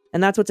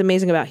 And that's what's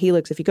amazing about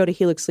Helix. If you go to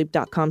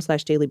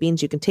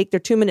helixsleep.com/dailybeans, you can take their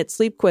 2-minute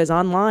sleep quiz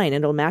online,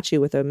 and it'll match you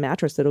with a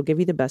mattress that'll give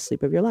you the best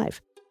sleep of your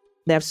life.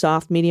 They have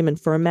soft, medium, and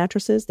firm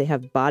mattresses. They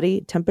have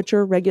body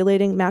temperature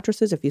regulating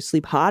mattresses. If you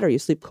sleep hot or you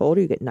sleep cold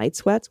or you get night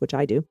sweats, which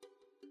I do.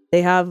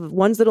 They have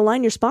ones that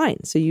align your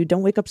spine so you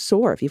don't wake up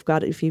sore if you've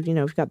got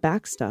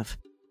back stuff.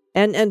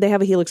 And they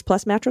have a Helix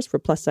Plus mattress for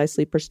plus size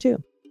sleepers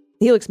too.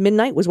 Helix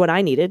Midnight was what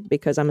I needed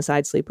because I'm a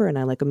side sleeper and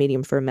I like a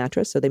medium firm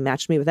mattress. So they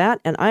matched me with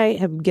that, and I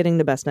am getting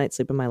the best night's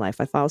sleep of my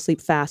life. I fall asleep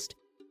fast.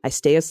 I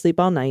stay asleep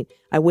all night.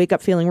 I wake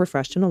up feeling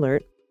refreshed and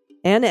alert.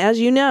 And as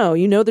you know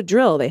the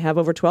drill. They have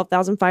over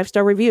 12,000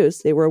 5-star reviews.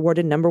 They were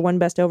awarded #1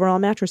 best overall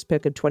mattress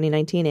pick of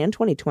 2019 and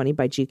 2020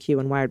 by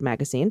GQ and Wired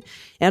magazine.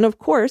 And of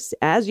course,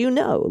 as you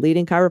know,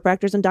 leading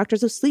chiropractors and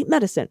doctors of sleep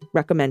medicine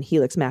recommend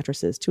Helix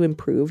mattresses to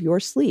improve your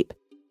sleep.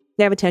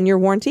 They have a 10-year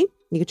warranty.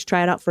 You get to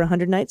try it out for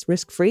 100 nights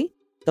risk-free.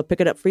 They'll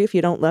pick it up for you if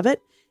you don't love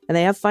it. And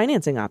they have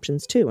financing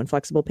options too and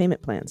flexible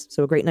payment plans.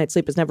 So a great night's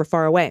sleep is never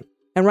far away.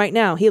 And right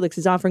now, Helix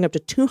is offering up to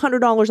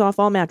 $200 off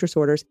all mattress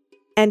orders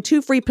and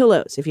 2 free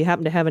pillows. If you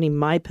happen to have any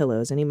My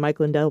Pillows, any Mike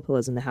Lindell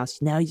pillows in the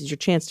house, now is your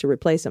chance to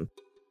replace them.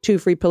 2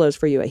 free pillows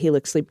for you at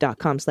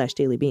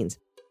helixsleep.com/dailybeans.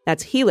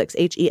 That's Helix,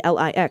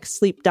 HELIX,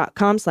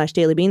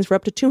 sleep.com/dailybeans for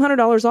up to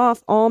 $200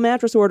 off all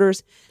mattress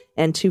orders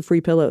and 2 free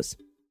pillows.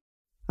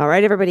 All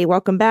right, everybody,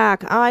 welcome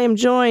back. I am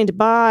joined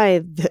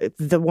by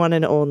the one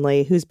and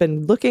only who's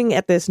been looking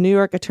at this New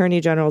York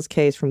Attorney General's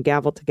case from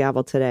gavel to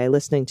gavel today,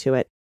 listening to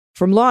it.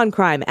 From Law and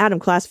Crime, Adam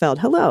Klasfeld.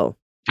 Hello.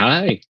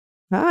 Hi.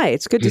 Hi,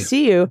 it's good to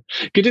see you.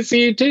 Good to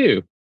see you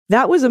too.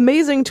 That was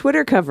amazing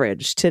Twitter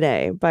coverage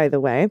today, by the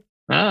way.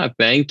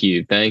 Thank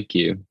you. Thank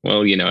you.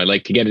 Well, I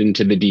like to get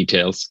into the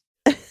details.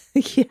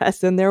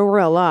 Yes, and there were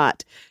a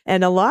lot.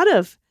 And a lot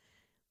of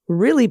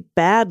really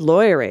bad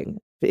lawyering,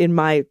 in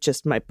my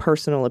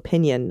personal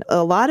opinion.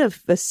 A lot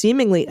of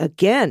seemingly,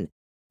 again,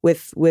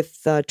 with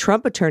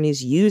Trump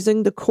attorneys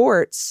using the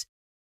courts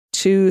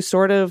to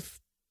sort of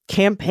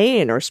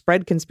campaign or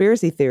spread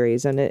conspiracy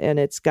theories, and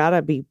it's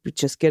gotta be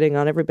just getting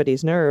on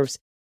everybody's nerves,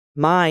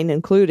 mine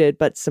included,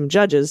 but some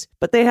judges,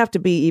 but they have to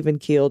be even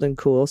keeled and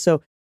cool.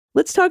 So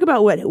let's talk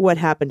about what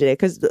happened today,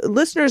 because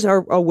listeners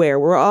are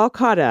aware we're all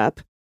caught up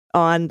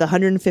on the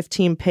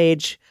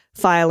 115-page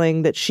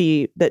filing that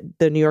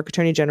the New York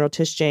Attorney General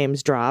Tish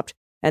James dropped,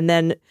 and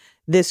then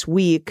this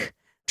week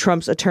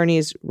Trump's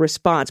attorney's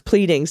response,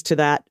 pleadings to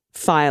that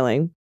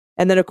filing.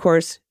 And then, of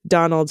course,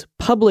 Donald's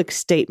public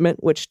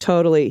statement, which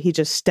totally he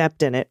just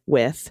stepped in it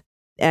with.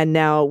 And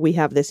now we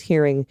have this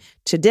hearing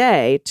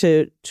today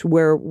to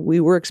where we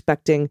were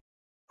expecting.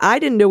 I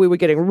didn't know we were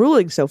getting a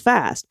ruling so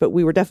fast, but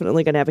we were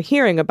definitely going to have a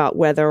hearing about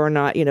whether or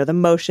not, the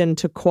motion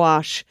to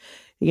quash,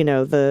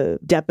 the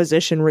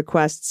deposition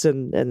requests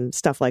and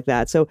stuff like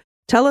that. So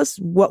tell us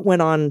what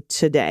went on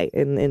today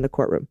in the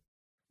courtroom.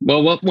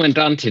 Well, what went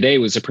on today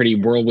was a pretty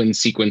whirlwind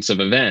sequence of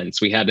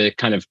events. We had a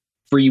kind of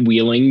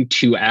freewheeling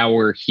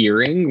 2-hour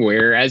hearing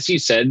where, as you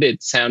said,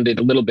 it sounded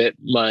a little bit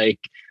like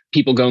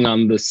people going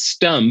on the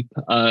stump,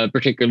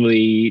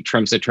 particularly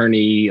Trump's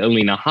attorney,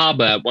 Alina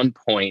Habba, at one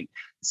point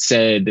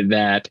said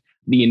that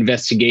the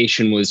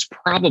investigation was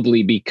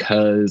probably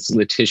because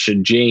Letitia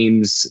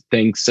James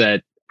thinks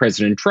that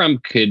President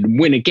Trump could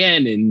win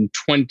again in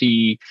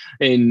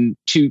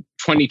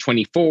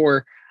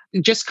 2024.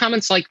 Just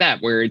comments like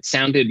that, where it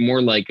sounded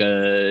more like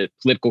a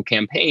political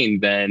campaign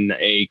than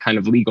a kind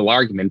of legal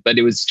argument, but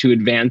it was to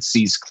advance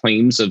these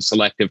claims of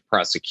selective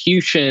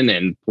prosecution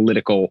and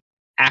political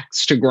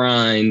axe to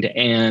grind,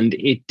 and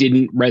it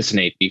didn't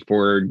resonate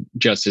before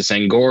Justice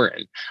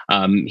Engoron.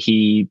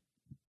 He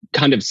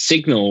kind of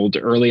signaled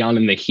early on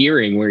in the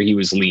hearing where he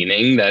was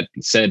leaning, that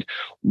said,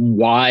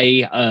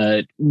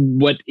 why,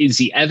 what is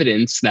the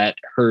evidence that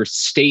her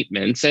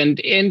statements,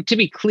 and to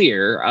be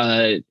clear,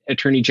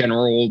 Attorney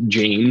General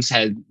James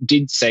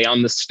did say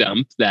on the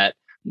stump that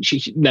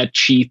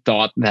she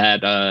thought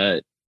that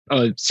a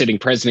sitting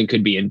president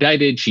could be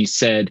indicted. She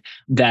said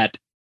that,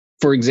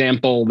 for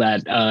example,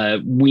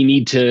 that we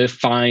need to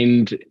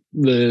find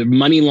the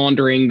money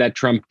laundering that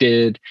Trump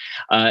did,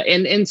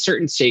 and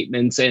certain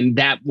statements. And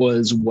that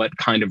was what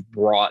kind of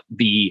brought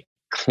the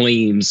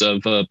claims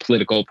of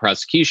political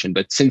prosecution.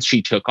 But since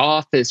she took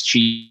office,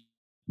 she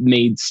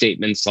made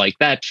statements like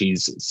that.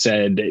 She's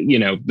said,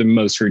 the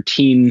most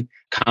routine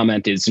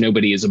comment is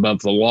nobody is above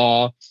the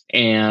law,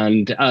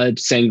 and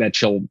saying that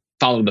she'll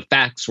follow the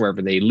facts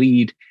wherever they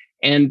lead.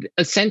 And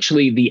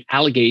essentially, the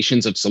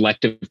allegations of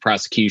selective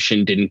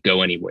prosecution didn't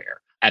go anywhere.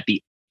 At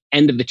the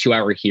end of the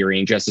 2-hour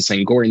hearing, Justice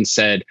Engoron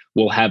said,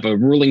 we'll have a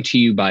ruling to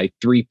you by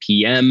 3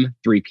 p.m.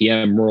 3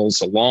 p.m.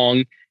 rolls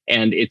along,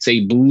 and it's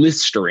a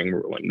blistering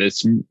ruling,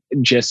 this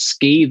just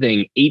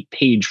scathing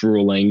 8-page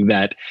ruling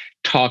that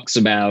talks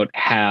about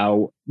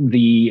how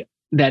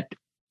that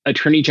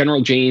Attorney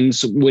General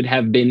James would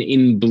have been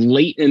in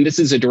blatant, and this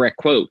is a direct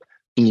quote,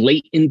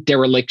 blatant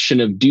dereliction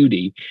of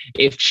duty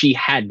if she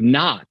had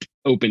not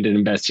opened an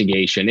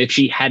investigation, if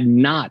she had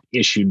not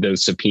issued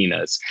those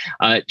subpoenas.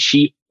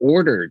 She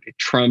ordered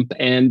Trump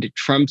and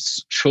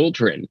Trump's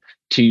children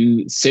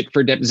to sit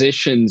for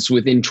depositions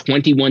within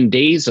 21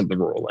 days of the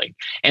ruling.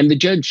 And the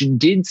judge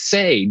did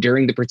say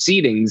during the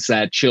proceedings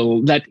that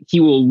he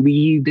will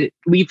leave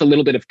a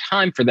little bit of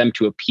time for them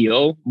to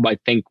appeal. I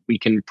think we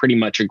can pretty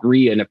much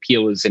agree an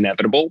appeal is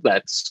inevitable.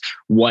 That's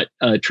what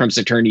Trump's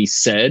attorney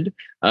said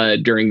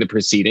during the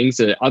proceedings,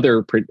 the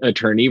other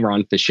attorney,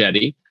 Ron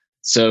Fischetti.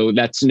 So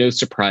that's no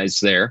surprise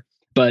there.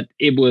 But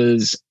it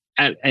was,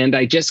 and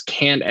I just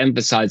can't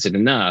emphasize it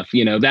enough,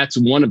 that's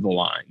one of the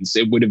lines.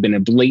 It would have been a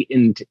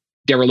blatant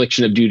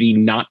dereliction of duty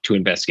not to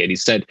investigate. He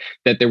said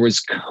that there was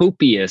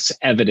copious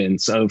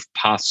evidence of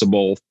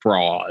possible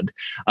fraud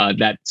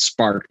that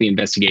sparked the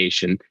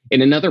investigation.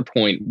 In another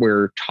point,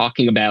 we're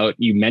talking about,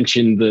 you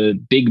mentioned the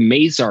big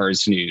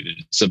Mazars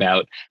news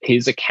about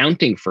his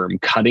accounting firm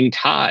cutting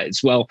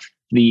ties. Well,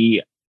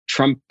 the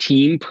Trump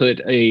team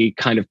put a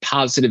kind of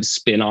positive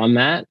spin on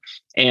that,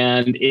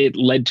 and it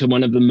led to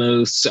one of the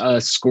most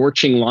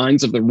scorching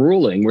lines of the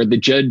ruling, where the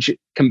judge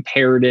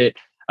compared it,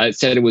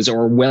 said it was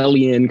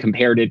Orwellian,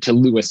 compared it to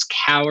Lewis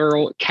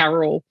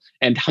Carroll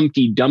and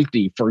Humpty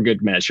Dumpty for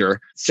good measure,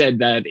 said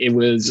that it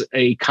was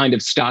a kind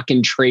of stock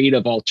in trade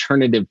of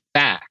alternative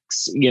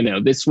facts.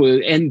 This was,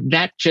 and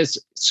that just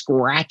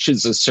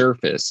scratches the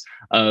surface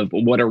of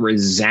what a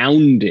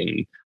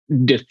resounding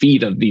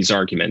defeat of these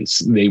arguments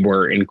they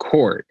were in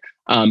court.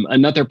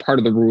 Another part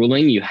of the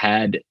ruling, you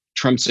had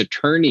Trump's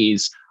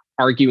attorneys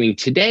arguing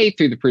today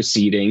through the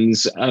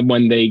proceedings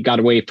when they got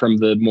away from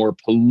the more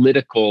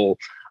political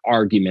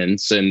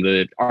arguments and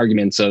the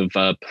arguments of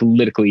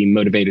politically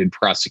motivated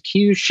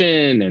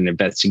prosecution and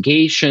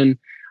investigation.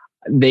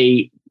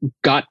 They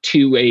got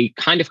to a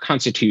kind of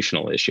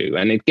constitutional issue,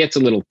 and it gets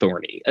a little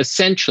thorny.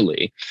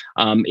 Essentially,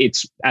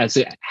 it's, as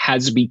it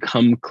has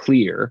become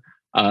clear,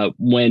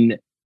 when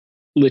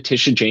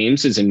Letitia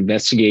James is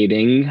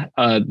investigating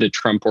the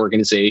Trump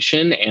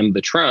organization and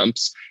the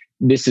Trumps,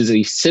 this is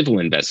a civil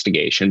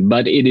investigation,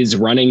 but it is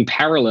running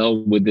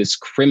parallel with this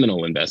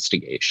criminal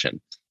investigation.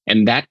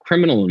 And that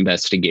criminal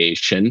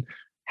investigation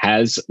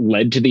has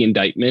led to the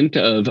indictment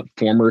of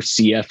former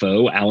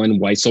CFO Alan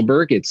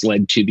Weisselberg. It's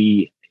led to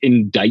the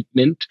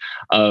indictment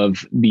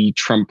of the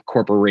Trump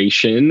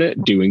Corporation,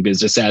 doing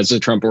business as a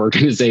Trump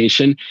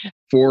organization,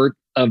 for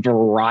a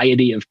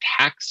variety of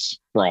tax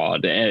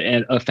fraud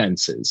and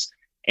offenses.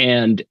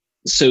 And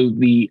so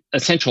the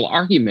essential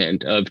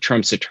argument of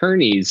Trump's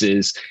attorneys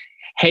is,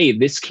 hey,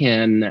 this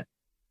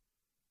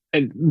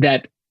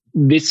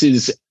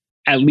is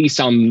at least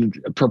on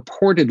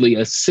purportedly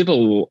a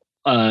civil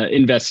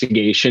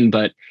investigation.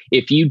 But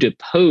if you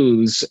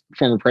depose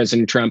former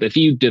President Trump, if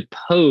you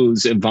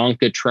depose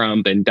Ivanka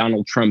Trump and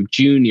Donald Trump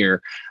Jr.,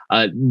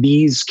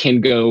 these can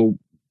go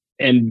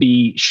and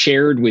be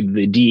shared with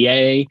the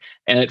DA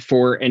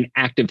for an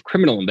active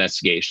criminal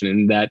investigation,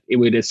 and that it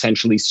would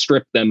essentially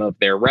strip them of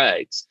their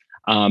rights.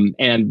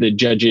 And the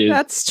judges...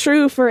 That's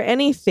true for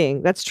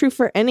anything. That's true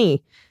for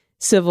any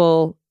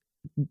civil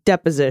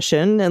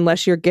deposition,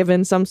 unless you're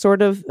given some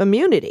sort of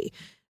immunity.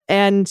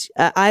 And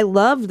I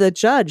love the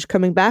judge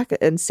coming back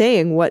and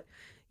saying on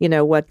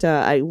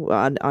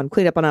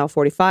Clean Up on Aisle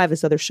 45,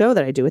 this other show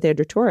that I do with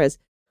Andrew Torres,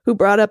 who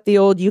brought up the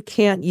old, you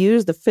can't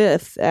use the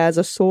fifth as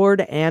a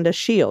sword and a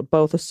shield,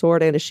 both a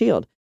sword and a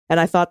shield. And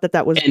I thought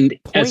that was And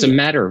poignant. As a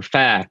matter of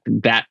fact,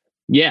 that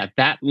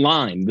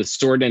line, the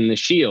sword and the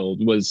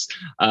shield, was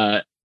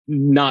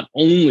not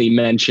only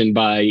mentioned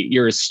by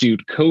your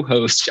astute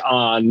co-host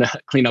on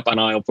Clean Up on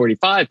Aisle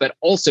 45, but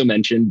also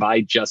mentioned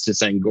by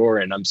Justice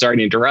Engoron. I'm sorry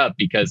to interrupt,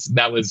 because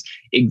that was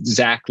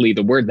exactly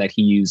the word that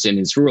he used in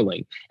his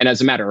ruling. And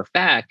as a matter of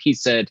fact, he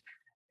said,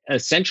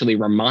 essentially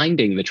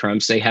reminding the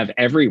Trumps they have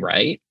every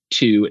right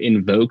to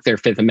invoke their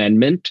Fifth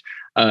Amendment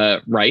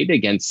right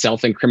against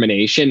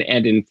self-incrimination.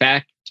 And in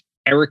fact,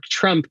 Eric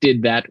Trump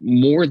did that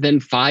more than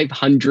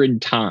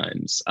 500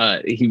 times.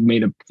 He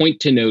made a point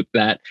to note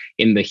that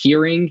in the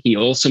hearing. He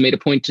also made a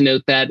point to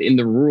note that in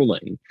the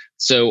ruling.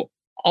 So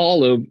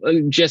all of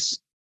this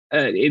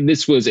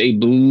was a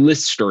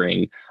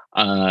blistering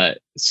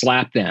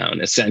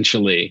slapdown,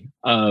 essentially,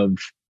 of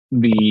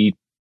the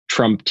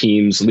Trump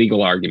team's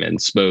legal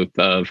arguments, both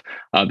of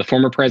the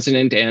former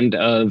president and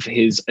of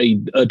his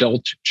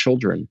adult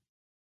children.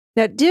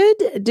 Now, did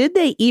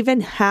they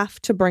even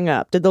have to bring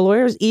up? Did the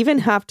lawyers even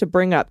have to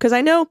bring up? Because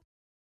I know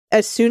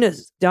as soon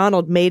as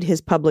Donald made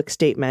his public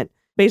statement,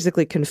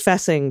 basically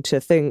confessing to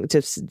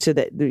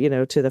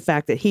the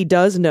fact that he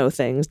does know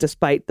things,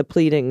 despite the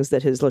pleadings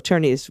that his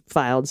attorneys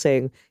filed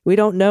saying, we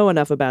don't know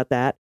enough about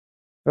that,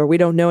 or we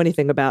don't know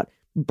anything about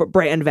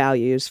brand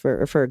values,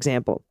 for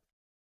example,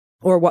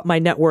 or what my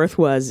net worth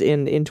was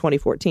in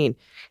 2014.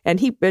 And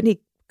he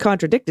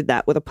contradicted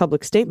that with a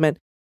public statement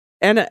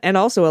and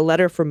also a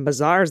letter from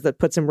Mazars that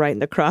puts him right in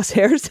the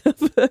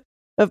crosshairs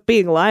of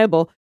being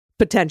liable,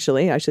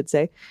 potentially, I should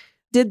say.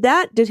 Did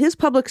his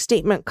public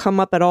statement come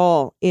up at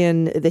all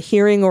in the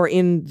hearing or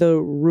in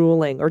the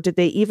ruling, or did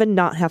they even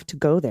not have to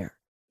go there?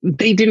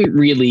 They didn't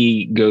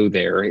really go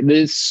there.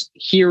 This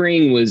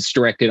hearing was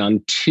directed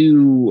on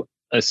two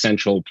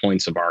essential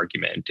points of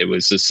argument. It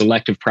was the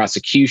selective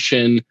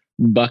prosecution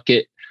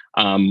bucket.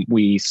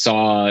 We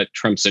saw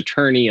Trump's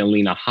attorney,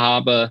 Alina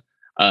Habba,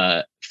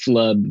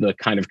 flub the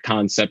kind of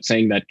concept,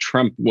 saying that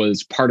Trump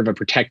was part of a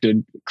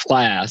protected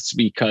class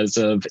because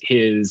of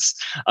his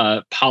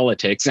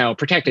politics. Now,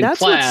 protected class.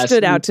 That's what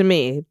stood out to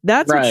me.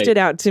 What stood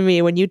out to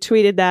me when you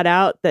tweeted that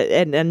out.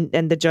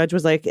 And the judge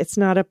was like, "It's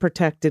not a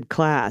protected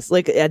class."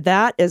 Like,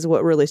 that is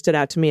what really stood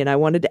out to me. And I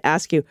wanted to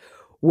ask you,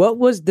 what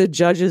was the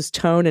judge's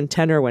tone and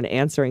tenor when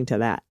answering to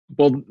that?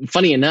 Well,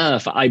 funny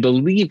enough, I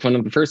believe one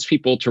of the first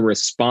people to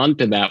respond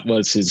to that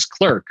was his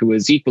clerk, who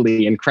was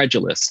equally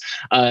incredulous.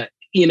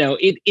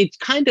 It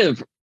kind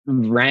of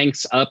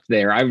ranks up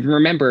there. I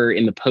remember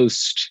in the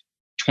post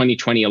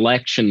 2020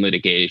 election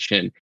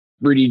litigation,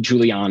 Rudy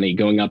Giuliani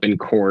going up in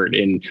court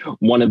in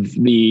one of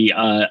the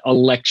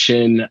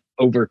election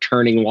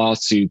overturning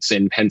lawsuits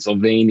in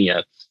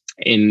Pennsylvania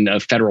in a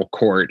federal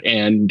court.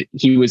 And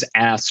he was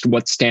asked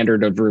what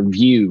standard of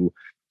review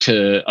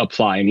to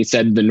apply. And he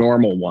said the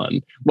normal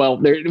one.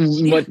 Well,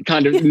 what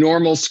kind of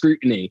normal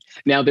scrutiny?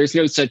 Now, there's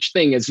no such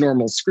thing as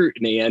normal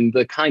scrutiny. And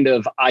the kind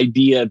of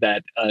idea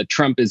that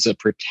Trump is a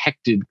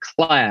protected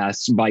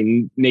class by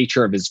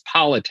nature of his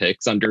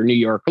politics under New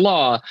York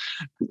law,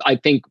 I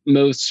think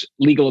most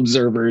legal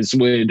observers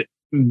would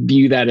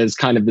view that as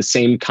kind of the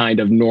same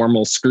kind of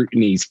normal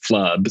scrutiny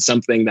flub,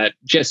 something that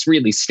just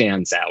really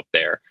stands out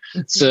there.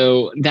 Mm-hmm.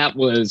 So that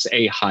was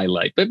a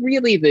highlight. But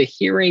really, the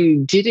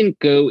hearing didn't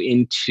go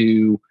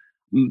into,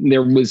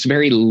 there was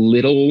very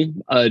little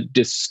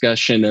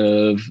discussion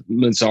of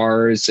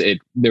Mazars.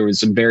 There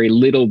was very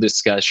little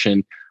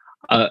discussion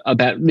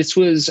about, this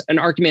was an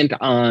argument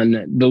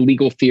on the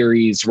legal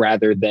theories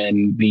rather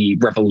than the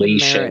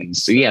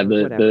revelations.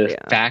 The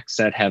facts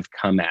that have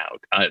come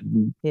out.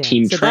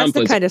 Team so Trump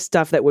that's the kind of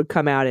stuff that would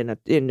come out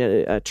in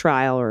a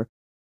trial or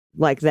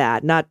like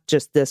that, not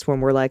just this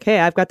one. We're like, hey,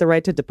 I've got the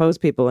right to depose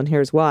people, and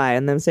here's why,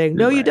 and them saying,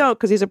 no, you don't,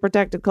 because he's a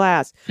protected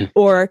class,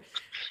 or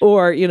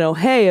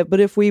hey, but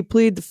if we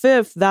plead the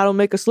fifth, that'll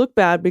make us look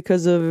bad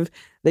because of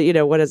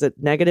the, what is it,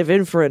 negative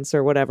inference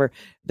or whatever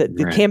that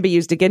can be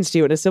used against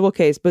you in a civil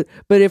case. But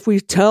if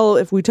we tell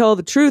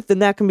the truth, then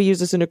that can be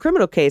used as in a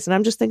criminal case. And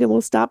I'm just thinking,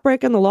 well, stop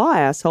breaking the law,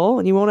 asshole,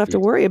 and you won't have to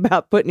worry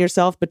about putting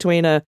yourself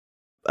between a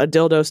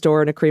dildo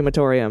store and a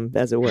crematorium,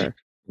 as it were.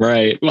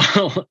 Right.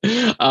 Well,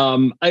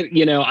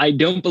 I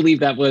don't believe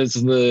that was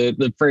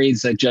the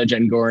phrase that Judge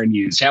Engoron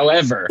used.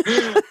 However,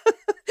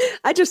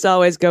 I just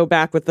always go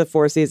back with the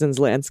Four Seasons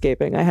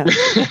landscaping. I have.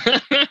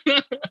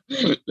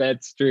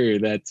 That's true.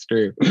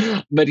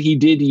 But he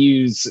did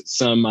use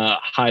some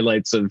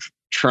highlights of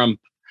Trump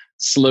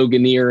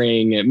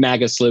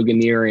MAGA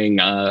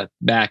sloganeering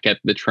back at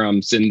the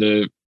Trumps in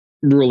the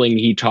ruling.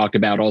 He talked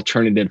about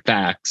alternative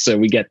facts, so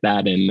we get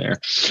that in there.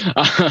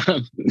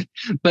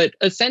 But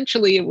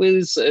essentially, it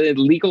was a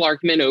legal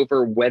argument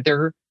over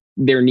whether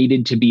there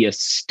needed to be a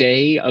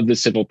stay of the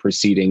civil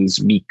proceedings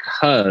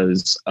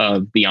because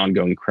of the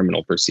ongoing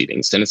criminal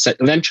proceedings. And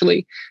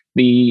eventually,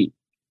 the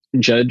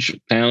judge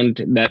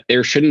found that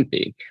there shouldn't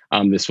be.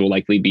 This will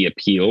likely be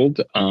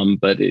appealed,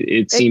 but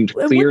it seemed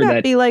clear wouldn't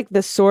that be like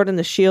the sword and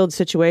the shield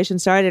situation.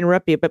 Sorry to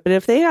interrupt you, but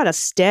if they had a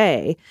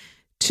stay,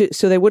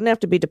 so they wouldn't have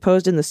to be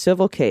deposed in the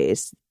civil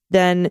case,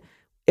 then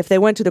if they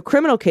went to the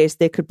criminal case,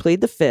 they could plead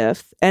the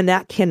fifth, and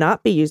that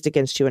cannot be used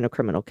against you in a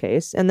criminal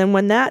case. And then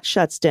when that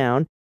shuts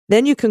down,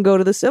 then you can go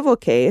to the civil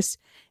case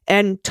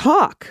and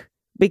talk,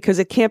 because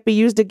it can't be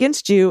used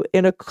against you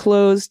in a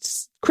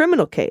closed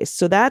criminal case.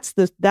 So that's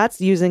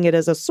using it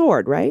as a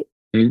sword, right?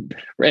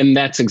 And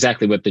that's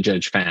exactly what the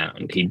judge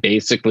found. He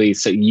basically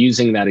said,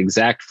 using that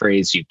exact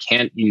phrase, you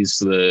can't use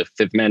the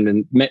Fifth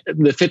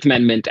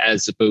Amendment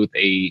as both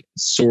a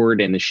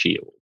sword and a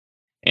shield.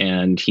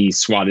 And he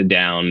swatted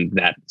down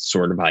that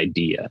sort of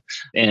idea.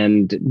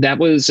 And that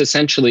was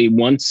essentially,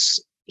 once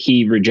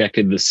he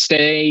rejected the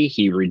stay,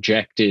 he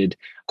rejected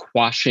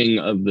quashing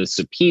of the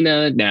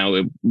subpoena.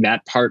 Now,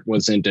 that part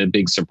wasn't a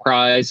big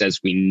surprise. As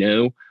we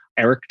know,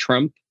 Eric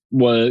Trump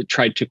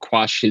tried to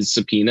quash his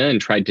subpoena and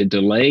tried to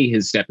delay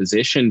his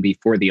deposition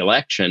before the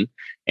election,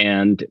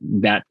 and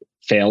that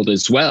failed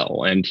as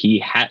well. And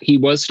he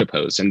was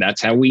deposed, and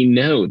that's how we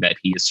know that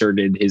he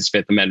asserted his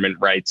Fifth Amendment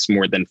rights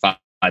more than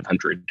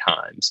 500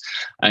 times.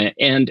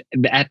 And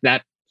at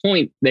that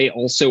point, they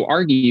also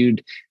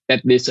argued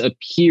that this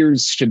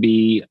appears to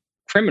be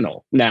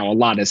criminal. Now, a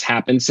lot has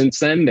happened since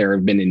then. There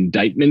have been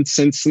indictments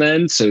since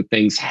then, so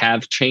things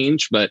have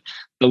changed, but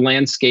the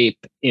landscape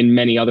in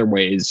many other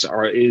ways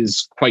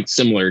is quite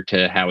similar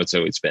to how it's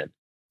always been.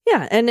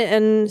 Yeah,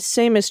 and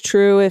same is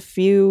true if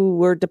you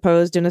were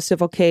deposed in a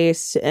civil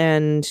case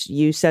and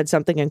you said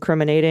something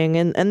incriminating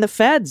and the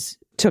feds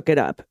took it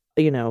up,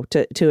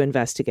 to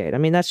investigate. I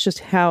mean, that's just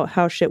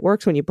how shit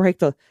works when you break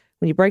the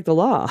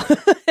law.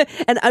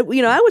 And I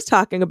was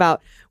talking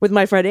about with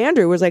my friend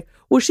Andrew, was like,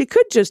 well, she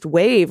could just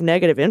waive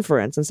negative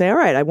inference and say, all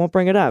right, I won't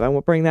bring it up. I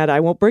won't bring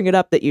it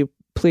up that you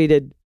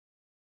pleaded,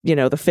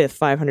 the fifth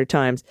 500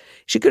 times.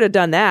 She could have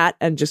done that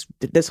and just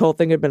this whole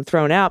thing had been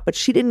thrown out, but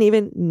she didn't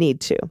even need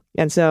to.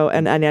 And so,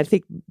 and I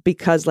think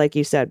because, like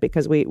you said,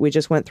 because we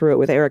just went through it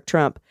with Eric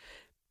Trump,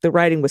 the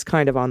writing was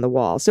kind of on the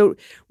wall. So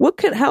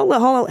how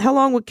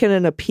long can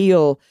an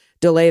appeal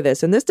delay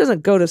this? And this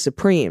doesn't go to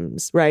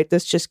Supremes, right?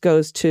 This just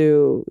goes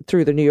through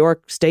the New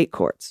York state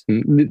courts.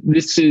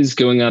 This is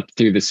going up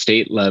through the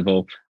state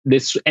level.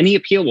 Any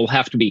appeal will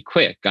have to be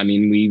quick. I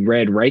mean, we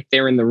read right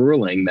there in the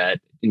ruling that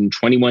in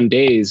 21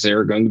 days, there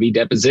are going to be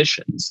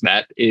depositions.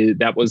 That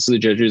was the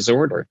judge's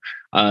order.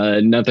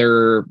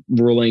 Another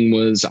ruling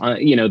was,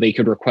 they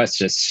could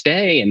request a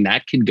stay and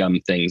that could gum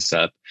things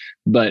up.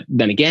 But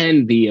then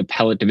again, the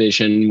appellate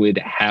division would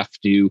have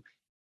to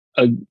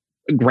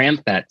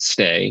grant that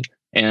stay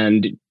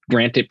and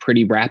grant it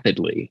pretty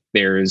rapidly.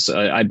 There's,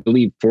 I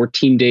believe,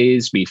 14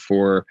 days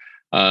before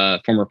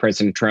former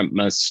President Trump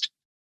must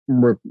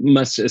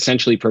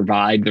essentially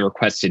provide the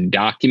requested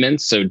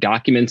documents. So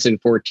documents in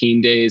 14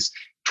 days,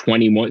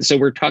 21. So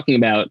we're talking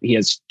about he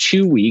has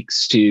 2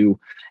 weeks to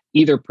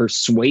either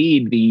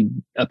persuade the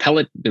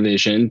appellate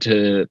division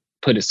to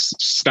put a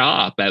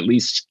stop, at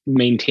least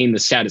maintain the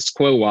status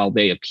quo while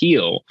they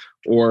appeal,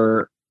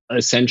 or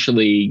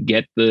essentially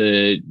get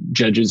the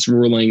judge's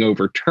ruling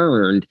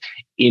overturned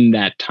in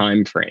that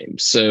time frame.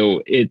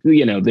 So I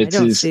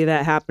don't see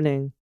that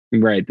happening.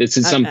 Right. This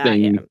is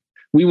something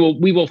we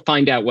will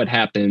find out what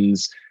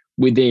happens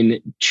within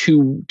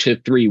 2 to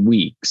 3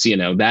 weeks.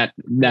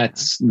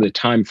 That's the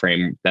time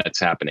frame that's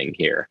happening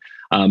here.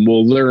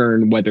 We'll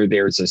learn whether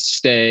there's a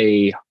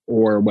stay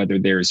or whether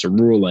there's a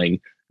ruling.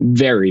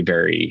 Very,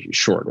 very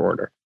short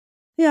order.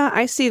 Yeah,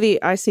 I see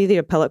the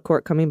appellate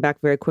court coming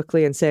back very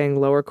quickly and saying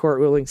lower court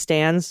ruling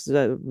stands.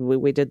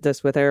 We did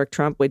this with Eric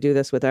Trump. We do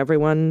this with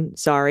everyone.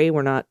 Sorry,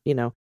 we're not,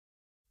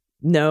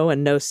 no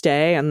and no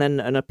stay. And then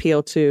an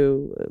appeal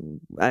to,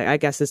 I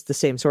guess it's the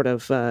same sort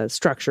of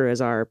structure as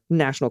our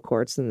national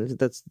courts. And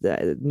that's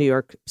the New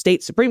York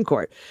State Supreme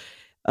Court.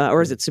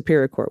 Or is it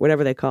Superior Court,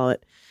 whatever they call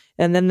it.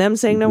 And then them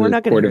saying, no, we're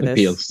not going to hear this.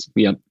 Appeals.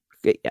 Yep.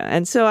 Yeah.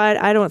 And so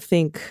I don't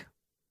think,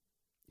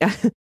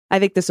 I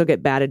think this will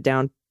get batted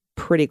down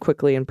pretty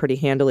quickly and pretty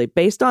handily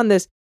based on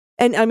this.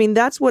 And I mean,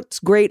 that's what's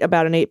great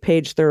about an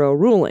 8-page thorough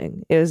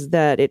ruling is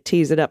that it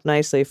tees it up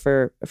nicely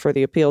for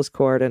the appeals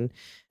court and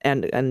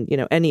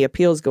any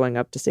appeals going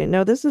up to say,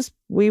 no, this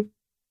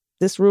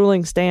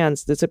ruling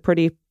stands. It's a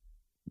pretty,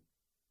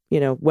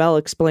 well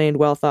explained,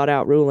 well thought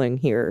out ruling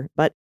here.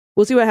 But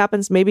we'll see what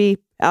happens. Maybe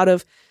out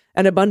of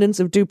an abundance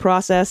of due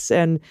process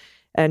and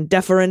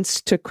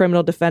deference to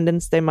criminal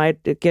defendants, they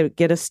might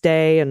get a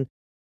stay and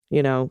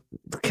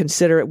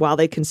consider it while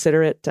they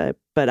consider it.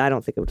 But I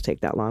don't think it would take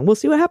that long. We'll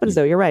see what happens,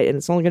 though. You're right. And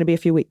it's only going to be a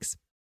few weeks.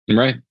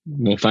 Right.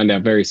 We'll find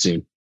out very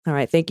soon. All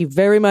right. Thank you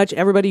very much.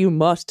 Everybody, you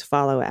must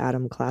follow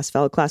Adam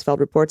Klasfeld. Klasfeld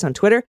Reports on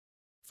Twitter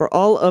for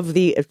all of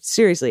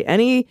seriously,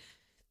 any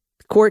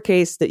court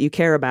case that you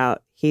care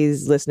about,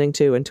 he's listening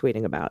to and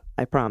tweeting about.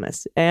 I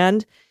promise.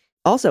 And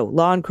also,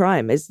 Law and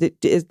Crime.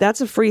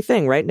 That's a free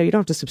thing, right? No, you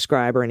don't have to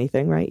subscribe or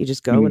anything, right? You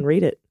just go and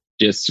read it.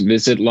 Just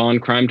visit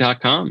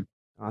lawandcrime.com.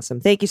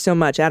 Awesome. Thank you so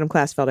much, Adam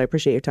Klasfeld. I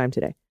appreciate your time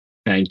today.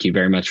 Thank you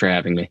very much for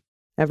having me.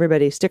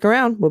 Everybody, stick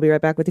around. We'll be right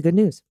back with the good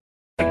news.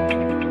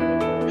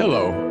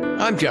 Hello,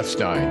 I'm Jeff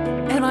Stein.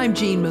 And I'm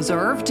Jean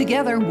Meserve.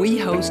 Together, we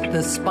host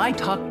the Spy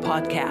Talk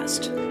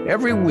podcast.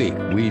 Every week,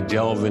 we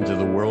delve into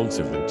the worlds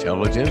of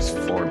intelligence,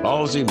 foreign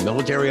policy,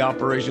 military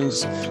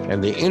operations,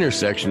 and the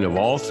intersection of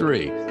all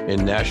three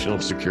in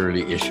national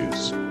security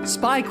issues.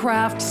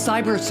 Spycraft,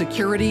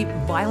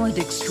 cybersecurity, violent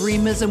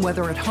extremism,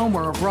 whether at home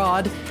or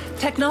abroad,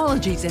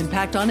 technology's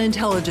impact on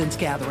intelligence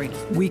gathering.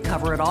 We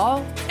cover it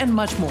all and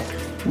much more.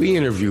 We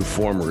interview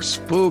former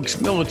spooks,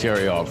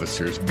 military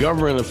officers,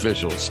 government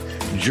officials,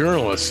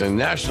 journalists, and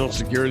national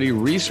security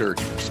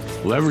researchers,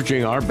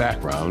 leveraging our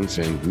backgrounds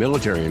in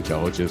military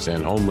intelligence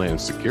and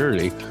homeland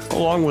security,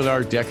 along with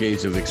our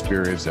decades of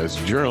experience as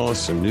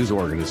journalists and news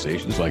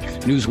organizations like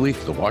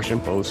Newsweek, The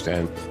Washington Post,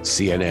 and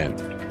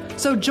CNN.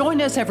 So join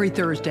us every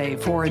Thursday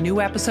for a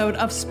new episode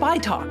of Spy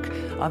Talk,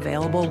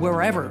 available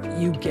wherever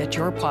you get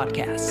your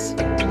podcasts.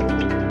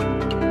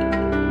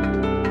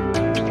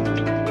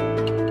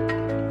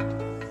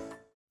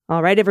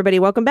 All right, everybody,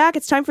 welcome back.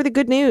 It's time for the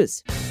good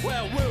news.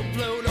 Well, we'll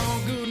float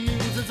on. Good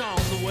news is on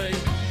the way.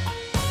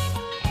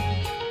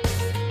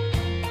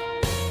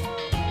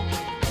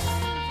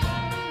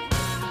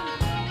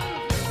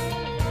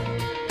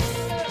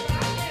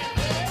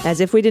 As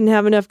if we didn't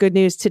have enough good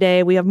news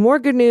today, we have more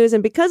good news.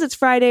 And because it's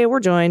Friday, we're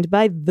joined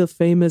by the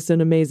famous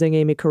and amazing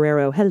Amy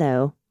Carrero.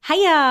 Hello.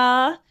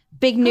 Hiya.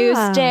 Big news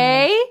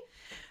day.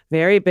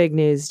 Very big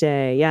news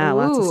day. Yeah,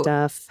 lots of Ooh.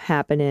 stuff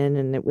happening.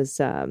 And it was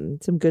some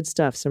good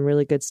stuff, some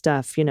really good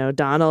stuff. You know,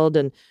 Donald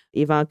and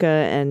Ivanka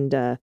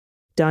and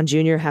Don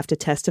Jr. have to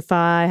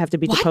testify, have to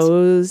be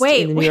deposed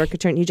in the New York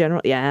Attorney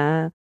General.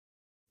 Yeah.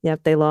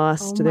 Yep, they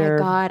lost their... Oh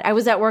my God. I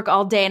was at work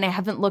all day and I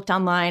haven't looked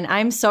online.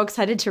 I'm so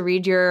excited to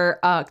read your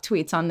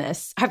tweets on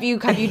this. Have you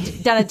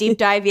done a deep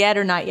dive yet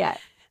or not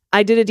yet?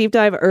 I did a deep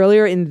dive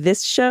earlier in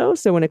this show,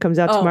 so when it comes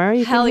out tomorrow,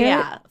 you hell can hear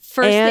yeah. it.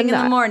 First thing in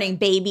the morning,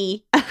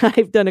 baby.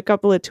 I've done a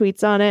couple of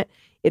tweets on it.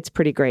 It's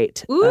pretty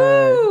great.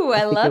 Ooh,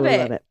 I think love you'll it.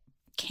 love it.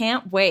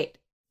 Can't wait.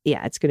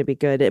 Yeah, it's going to be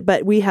good.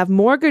 But we have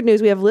more good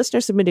news. We have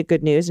listener submitted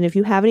good news. And if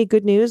you have any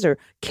good news or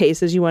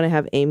cases you want to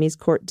have Amy's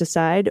court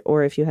decide,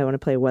 or if you want to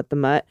play What the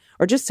Mutt,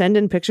 or just send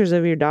in pictures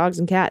of your dogs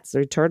and cats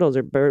or turtles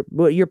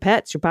or your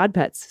pets, your pod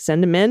pets,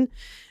 send them in.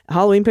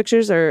 Halloween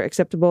pictures are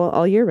acceptable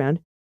all year round.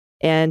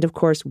 And of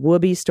course,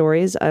 whoopee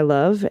stories I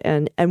love.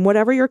 And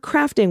whatever you're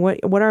crafting,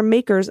 what our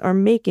makers are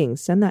making,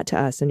 send that to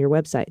us on your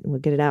website and we'll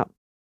get it out.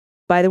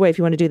 By the way, if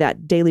you want to do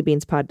that,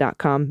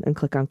 dailybeanspod.com and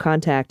click on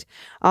contact.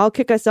 I'll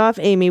kick us off,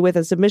 Amy, with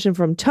a submission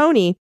from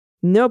Tony.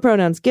 No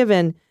pronouns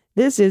given.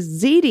 This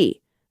is Zeddy,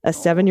 a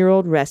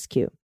 7-year-old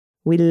rescue.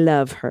 We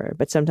love her,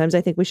 but sometimes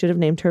I think we should have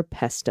named her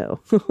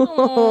Pesto.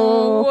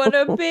 Oh, what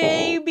a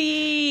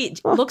baby.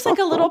 Looks like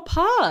a little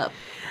pup.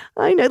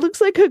 I know. It looks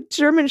like a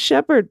German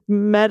Shepherd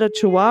met a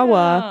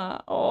Chihuahua.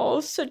 Yeah. Oh,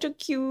 such a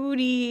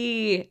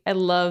cutie. I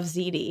love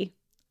Zeddy.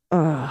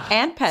 Oh,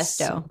 And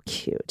Pesto. So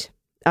cute.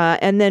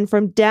 And then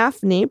from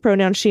Daphne,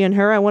 pronoun she and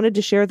her, I wanted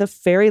to share the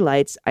fairy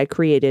lights I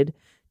created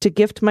to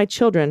gift my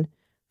children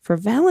for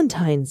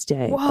Valentine's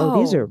Day. Whoa.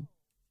 Oh, these are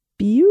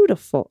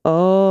beautiful.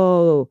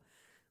 Oh,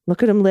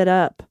 look at them lit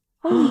up.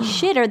 Holy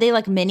shit. Are they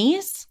like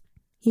minis?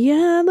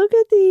 Yeah, look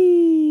at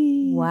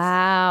these.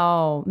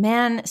 Wow.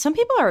 Man, some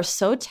people are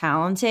so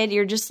talented.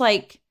 You're just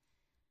like,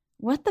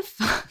 what the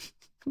fuck?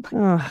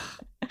 Oh,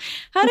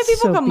 How do that's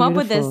people so come up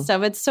with beautiful. this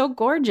stuff? It's so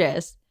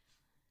gorgeous.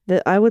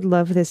 I would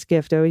love this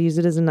gift. I would use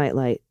it as a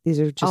nightlight. These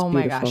are just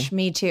my beautiful. gosh,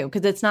 me too.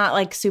 Because it's not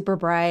like super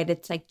bright.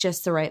 It's like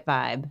just the right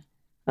vibe.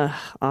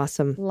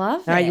 Awesome.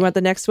 Love it. All right, you want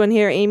the next one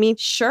here, Amy?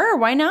 Sure,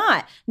 why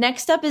not?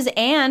 Next up is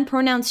Anne,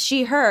 pronouns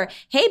she, her.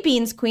 Hey,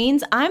 Beans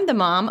Queens, I'm the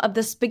mom of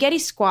the spaghetti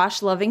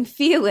squash loving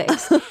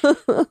Felix.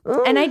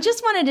 And I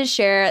just wanted to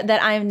share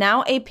that I am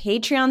now a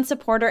Patreon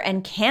supporter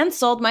and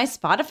canceled my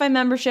Spotify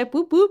membership.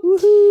 Whoop, whoop.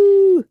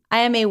 Woohoo! I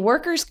am a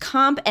workers'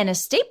 comp and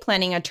estate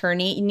planning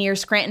attorney near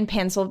Scranton,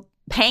 Pennsylvania.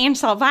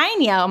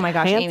 Oh my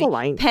gosh,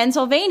 Amy.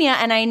 Pennsylvania.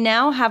 And I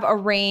now have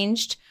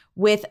arranged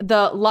with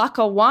the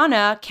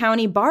Lackawanna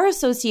County Bar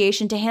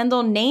Association to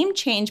handle name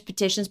change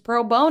petitions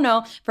pro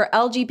bono for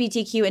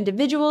LGBTQ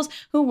individuals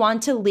who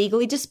want to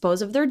legally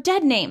dispose of their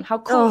dead name. How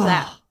cool is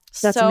that?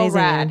 That's so amazing.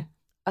 rad.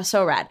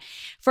 So rad.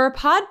 For a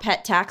pod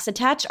pet tax,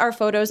 attach our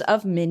photos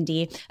of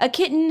Mindy, a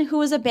kitten who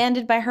was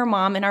abandoned by her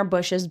mom in our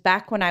bushes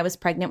back when I was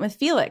pregnant with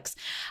Felix.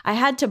 I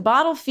had to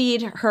bottle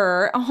feed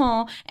her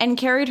and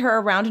carried her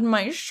around in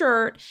my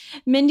shirt.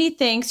 Mindy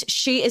thinks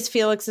she is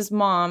Felix's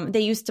mom.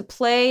 They used to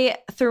play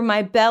through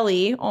my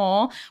belly,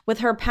 with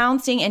her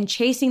pouncing and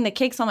chasing the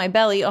kicks on my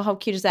belly. Oh, how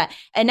cute is that?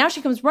 And now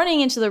she comes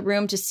running into the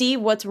room to see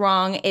what's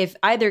wrong if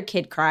either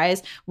kid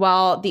cries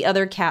while the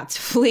other cats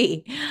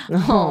flee.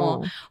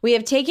 Oh. We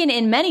have taken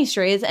in many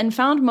strays and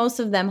found most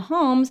of them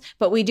homes,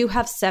 but we do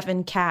have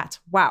 7 cats.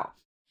 Wow.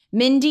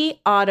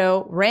 Mindy,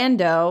 Otto,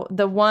 Rando,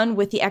 the one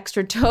with the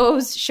extra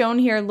toes shown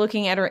here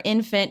looking at her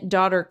infant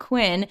daughter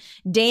Quinn,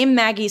 Dame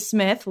Maggie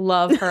Smith,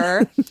 love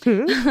her,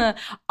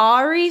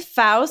 Ari,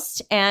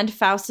 Faust, and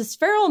Faust's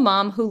feral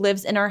mom who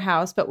lives in our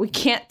house, but we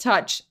can't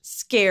touch,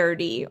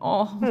 Scaredy.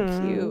 Oh,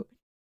 cute.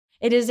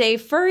 It is a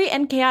furry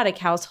and chaotic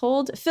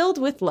household filled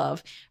with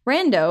love.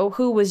 Rando,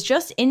 who was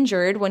just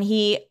injured when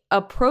he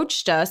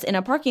approached us in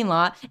a parking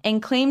lot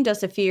and claimed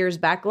us a few years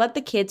back, let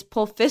the kids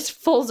pull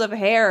fistfuls of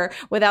hair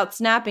without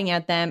snapping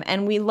at them,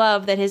 and we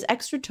love that his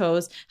extra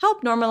toes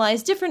help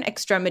normalize different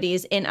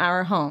extremities in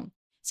our home.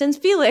 Since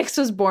Felix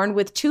was born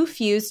with 2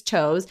 fused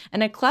toes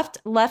and a cleft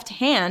left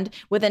hand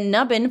with a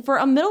nubbin for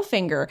a middle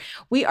finger,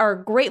 we are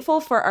grateful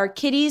for our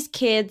kitties,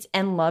 kids,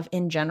 and love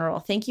in general.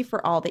 Thank you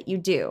for all that you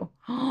do.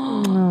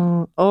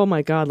 Oh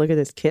my God, look at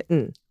this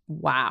kitten.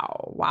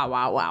 Wow. Wow,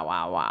 wow, wow,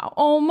 wow, wow.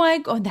 Oh my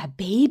God, that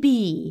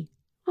baby.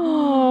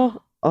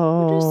 Oh.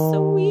 What a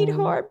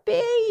sweetheart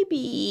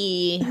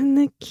baby. And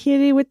the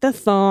kitty with the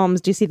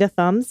thumbs. Do you see the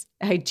thumbs?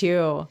 I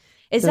do.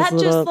 Is Those that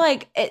little- just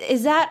like,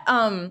 is that,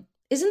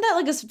 isn't that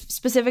like a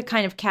specific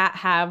kind of cat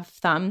have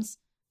thumbs?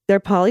 They're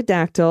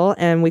polydactyl,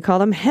 and we call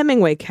them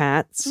Hemingway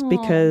cats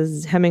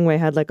because Hemingway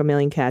had like 1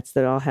 million cats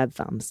that all had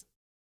thumbs.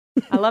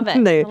 I love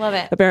it. They I love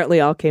it. apparently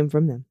all came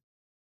from them.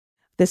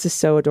 This is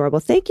so adorable.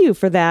 Thank you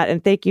for that.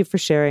 And thank you for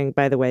sharing,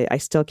 by the way. I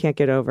still can't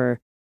get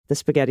over the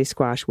spaghetti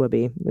squash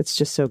whoopee. It's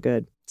just so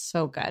good.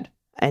 So good.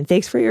 And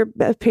thanks for your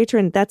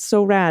patron. That's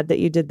so rad that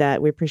you did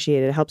that. We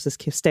appreciate it. It helps us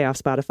stay off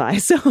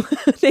Spotify. So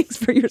thanks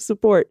for your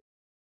support.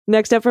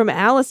 Next up from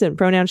Allison,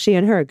 pronoun she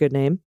and her, good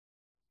name.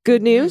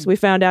 Good news, we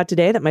found out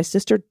today that my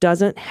sister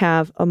doesn't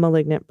have a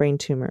malignant brain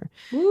tumor.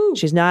 Woo.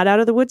 She's not out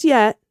of the woods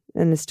yet,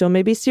 and it still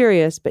may be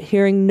serious, but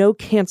hearing no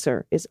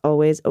cancer is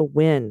always a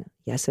win.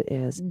 Yes, it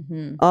is.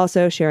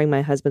 Also, sharing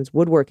my husband's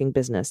woodworking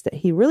business that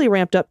he really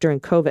ramped up during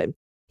COVID.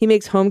 He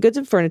makes home goods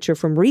and furniture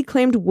from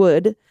reclaimed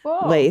wood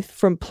lathe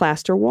from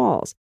plaster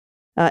walls.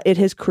 It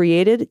has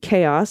created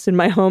chaos in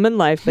my home and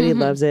life, but he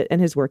loves it, and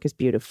his work is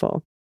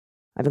beautiful.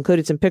 I've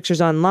included some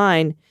pictures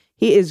online.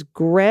 He is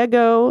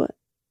Grego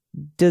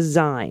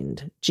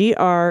Designed,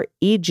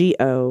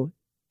 Grego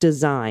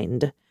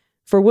Designed.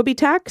 For Whoopie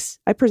Tax,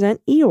 I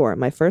present Eeyore,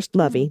 my first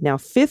lovey, now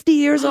 50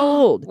 years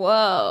old.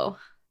 Whoa.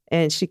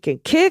 And she can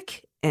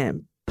kick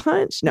and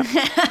punch. No.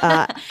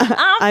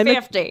 I'm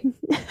 50.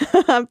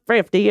 I'm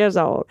 50 years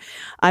old.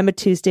 I'm a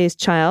Tuesday's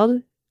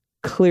child,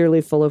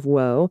 clearly full of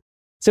woe.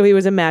 So he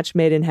was a match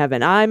made in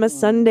heaven. I'm a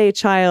Sunday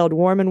child,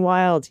 warm and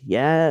wild.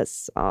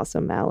 Yes.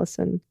 Awesome,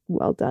 Allison.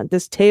 Well done.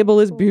 This table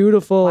is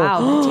beautiful. Wow,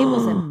 that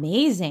table's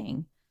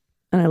amazing.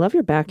 And I love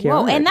your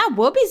backyard. Whoa, and that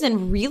whoopie's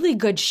in really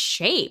good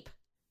shape.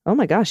 Oh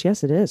my gosh,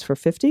 yes, it is. For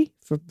 50?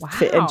 Wow.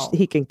 And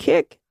he can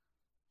kick.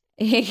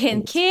 He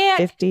can kick.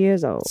 50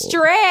 years old.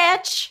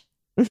 Stretch.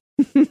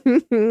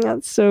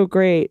 That's so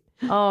great.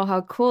 Oh,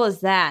 how cool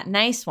is that?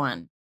 Nice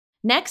one.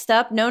 Next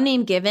up, no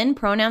name given,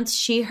 pronouns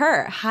she,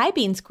 her. Hi,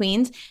 Beans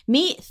Queens.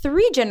 Meet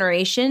 3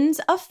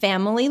 generations of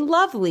family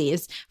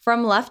lovelies.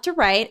 From left to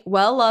right,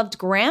 well-loved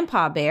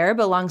Grandpa Bear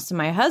belongs to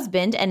my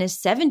husband and is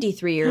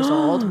 73 years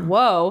old.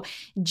 Whoa.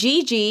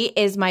 Gigi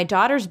is my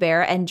daughter's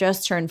bear and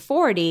just turned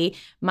 40.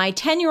 My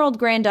 10-year-old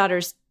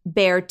granddaughter's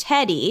bear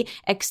Teddy,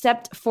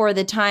 except for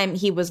the time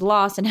he was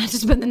lost and had to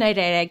spend the night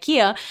at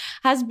IKEA,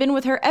 has been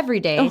with her every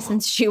day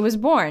since she was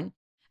born.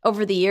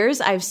 Over the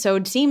years, I've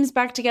sewed seams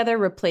back together,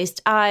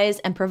 replaced eyes,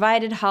 and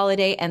provided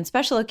holiday and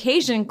special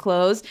occasion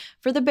clothes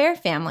for the bear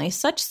family.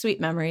 Such sweet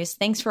memories.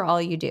 Thanks for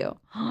all you do.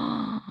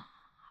 Whoa.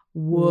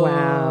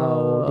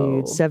 Wow,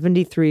 dude.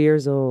 73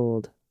 years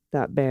old,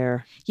 that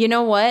bear. You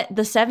know what?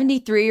 The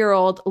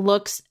 73-year-old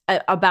looks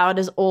about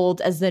as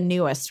old as the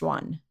newest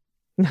one.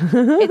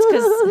 It's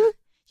because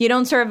you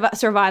don't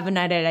survive a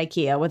night at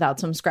IKEA without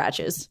some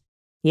scratches.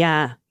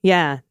 Yeah.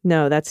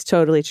 No, that's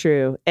totally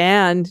true.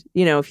 And,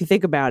 you know, if you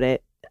think about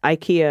it,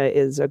 IKEA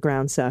is a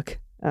ground suck.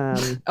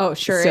 Oh,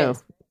 sure so,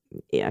 is.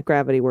 Yeah,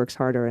 gravity works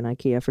harder in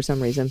IKEA for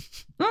some reason.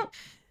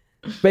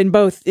 But in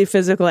both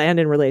physical and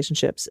in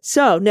relationships.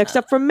 So next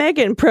up from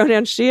Megan,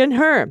 pronouns she and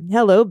her.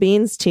 Hello,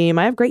 Beans team.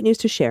 I have great news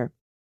to share.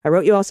 I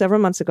wrote you all several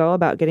months ago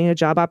about getting a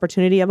job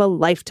opportunity of a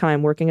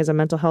lifetime working as a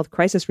mental health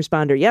crisis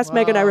responder. Yes,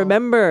 Megan, I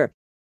remember.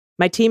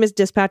 My team is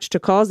dispatched to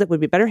calls that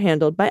would be better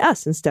handled by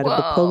us instead of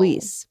the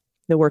police.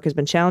 The work has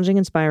been challenging,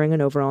 inspiring,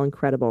 and overall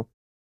incredible.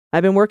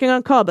 I've been working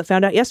on call, but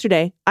found out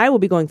yesterday I will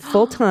be going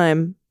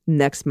full-time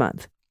next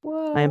month.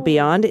 Whoa. I am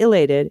beyond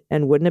elated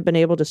and wouldn't have been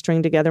able to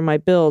string together my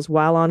bills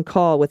while on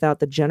call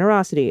without the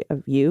generosity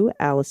of you,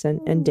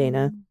 Allison, and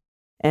Dana,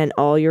 and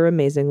all your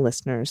amazing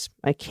listeners.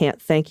 I can't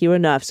thank you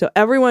enough. So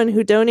everyone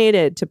who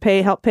donated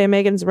to help pay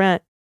Megan's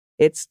rent,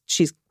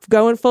 she's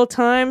going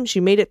full-time, she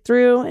made it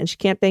through, and she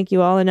can't thank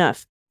you all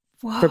enough.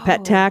 Whoa. For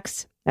pet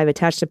tax, I've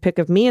attached a pic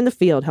of me in the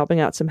field helping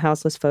out some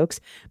houseless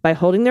folks by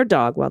holding their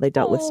dog while they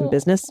dealt with some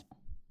business.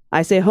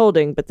 I say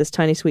holding, but this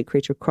tiny sweet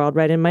creature crawled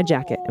right in my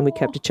jacket and we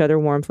kept each other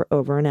warm for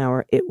over an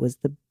hour. It was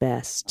the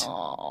best.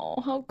 Oh,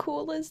 how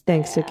cool is that?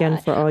 Thanks again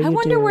for all you do. I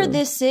wonder where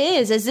this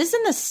is. Is this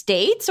in the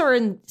States or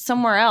in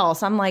somewhere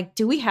else? I'm like,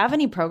 do we have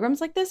any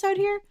programs like this out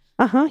here?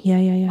 Uh-huh.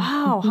 Yeah.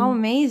 Wow, how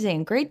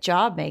amazing. Great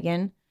job,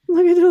 Megan.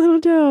 Look at the little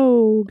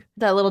dog.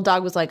 That little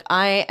dog was like,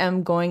 I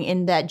am going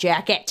in that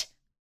jacket.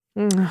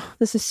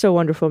 This is so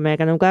wonderful,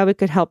 Megan. I'm glad we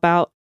could help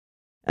out.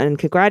 And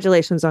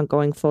congratulations on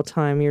going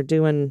full-time. You're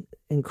doing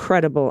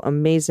incredible,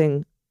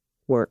 amazing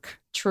work.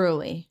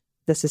 Truly.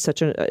 This is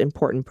such an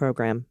important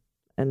program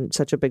and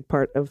such a big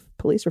part of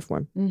police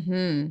reform.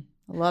 Mm-hmm.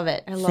 I love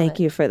it. Thank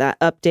you for that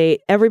update.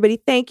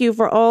 Everybody, thank you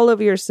for all of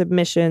your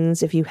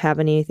submissions. If you have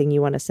anything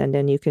you want to send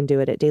in, you can do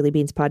it at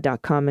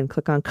dailybeanspod.com and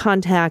click on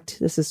contact.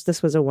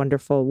 This was a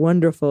wonderful,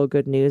 wonderful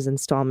good news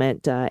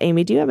installment.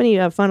 Amy, do you have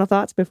any final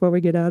thoughts before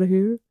we get out of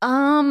here?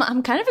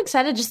 I'm kind of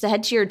excited just to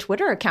head to your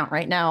Twitter account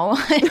right now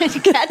and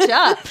catch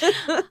up.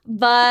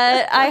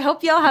 But I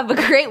hope y'all have a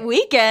great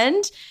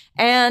weekend.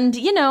 And,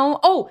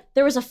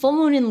 there was a full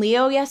moon in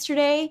Leo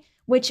yesterday,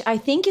 which I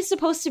think is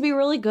supposed to be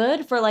really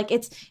good for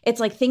it's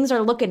like things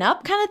are looking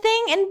up kind of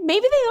thing. And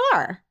maybe they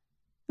are.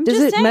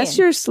 Does it mess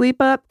your sleep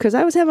up? Because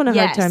I was having a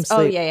hard time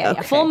sleeping. Oh,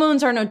 yeah. Full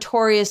moons are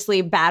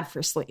notoriously bad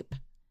for sleep.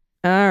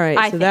 All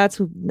right. That's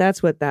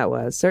what that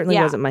was. Certainly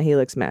wasn't my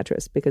Helix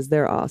mattress because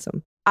they're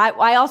awesome.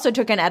 I also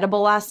took an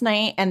edible last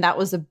night and that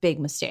was a big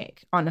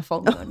mistake on a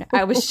full moon.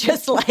 I was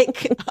just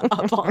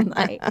up all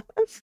night.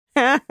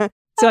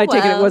 So I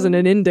take it wasn't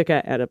an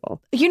indica edible.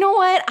 You know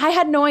what? I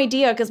had no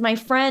idea because my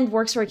friend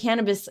works for a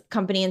cannabis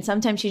company and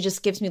sometimes she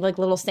just gives me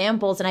little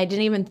samples and I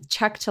didn't even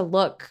check to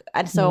look.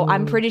 And so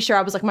I'm pretty sure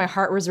I was my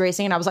heart was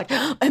racing and I was like,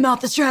 my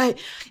mouth is dry.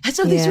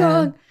 Something's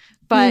wrong.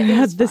 but You it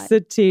had was the fine.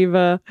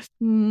 sativa,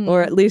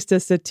 or at least a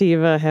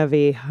sativa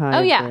heavy hybrid.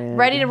 Oh yeah,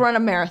 ready to run a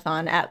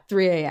marathon at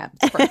 3 a.m.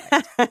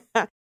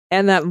 Perfect.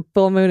 And that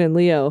full moon in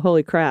Leo.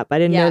 Holy crap. I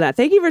didn't know that.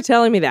 Thank you for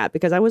telling me that,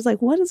 because I was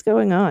like, what is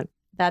going on?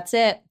 That's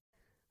it.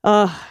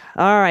 All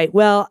right.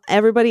 Well,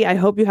 everybody, I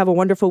hope you have a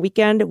wonderful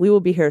weekend. We will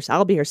be here.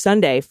 I'll be here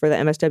Sunday for the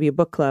MSW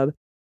Book Club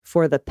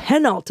for the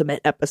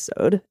penultimate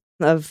episode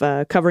of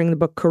covering the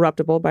book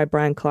Corruptible by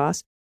Brian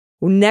Klaas.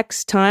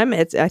 Next time,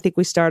 I think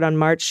we start on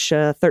March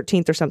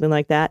 13th or something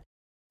like that.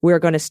 We're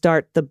going to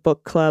start the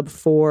book club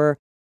for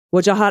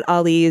Wajahat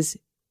Ali's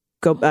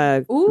Go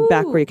Back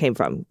Where You Came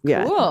From.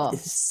 Yeah. Cool.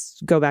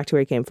 Go Back to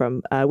Where You Came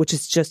From, which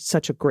is just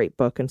such a great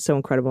book and so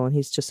incredible. And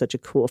he's just such a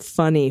cool,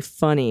 funny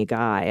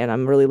guy. And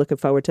I'm really looking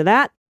forward to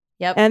that.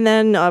 Yep. And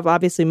then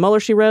obviously Mueller,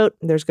 She Wrote.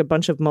 There's a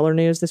bunch of Mueller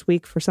news this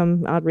week for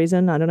some odd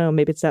reason. I don't know.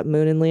 Maybe it's that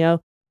moon in Leo.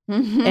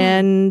 Mm-hmm.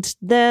 And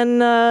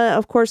then,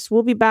 of course,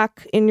 we'll be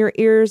back in your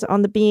ears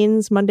on the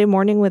beans Monday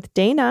morning with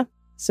Dana.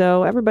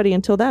 So everybody,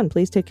 until then,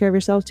 please take care of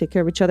yourselves, take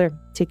care of each other,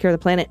 take care of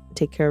the planet,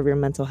 take care of your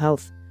mental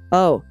health.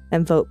 Oh,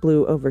 and vote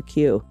blue over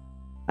Q.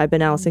 I've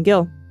been Allison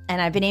Gill.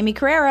 And I've been Amy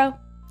Carrero.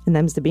 And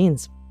them's the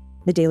beans.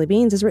 The Daily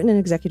Beans is written and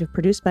executive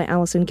produced by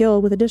Allison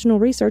Gill with additional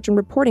research and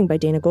reporting by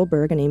Dana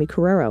Goldberg and Amy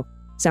Carrero.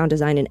 Sound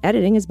design and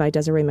editing is by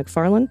Desiree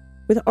McFarlane,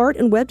 with art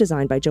and web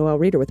design by Joelle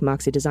Reeder with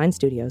Moxie Design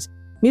Studios.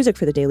 Music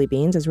for The Daily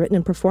Beans is written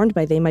and performed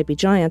by They Might Be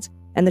Giants,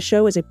 and the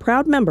show is a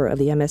proud member of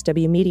the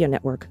MSW Media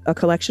Network, a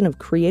collection of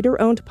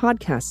creator-owned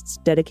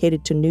podcasts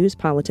dedicated to news,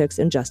 politics,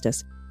 and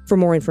justice. For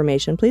more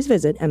information, please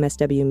visit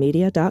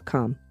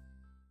mswmedia.com.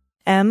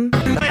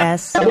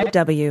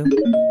 MSW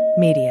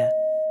Media.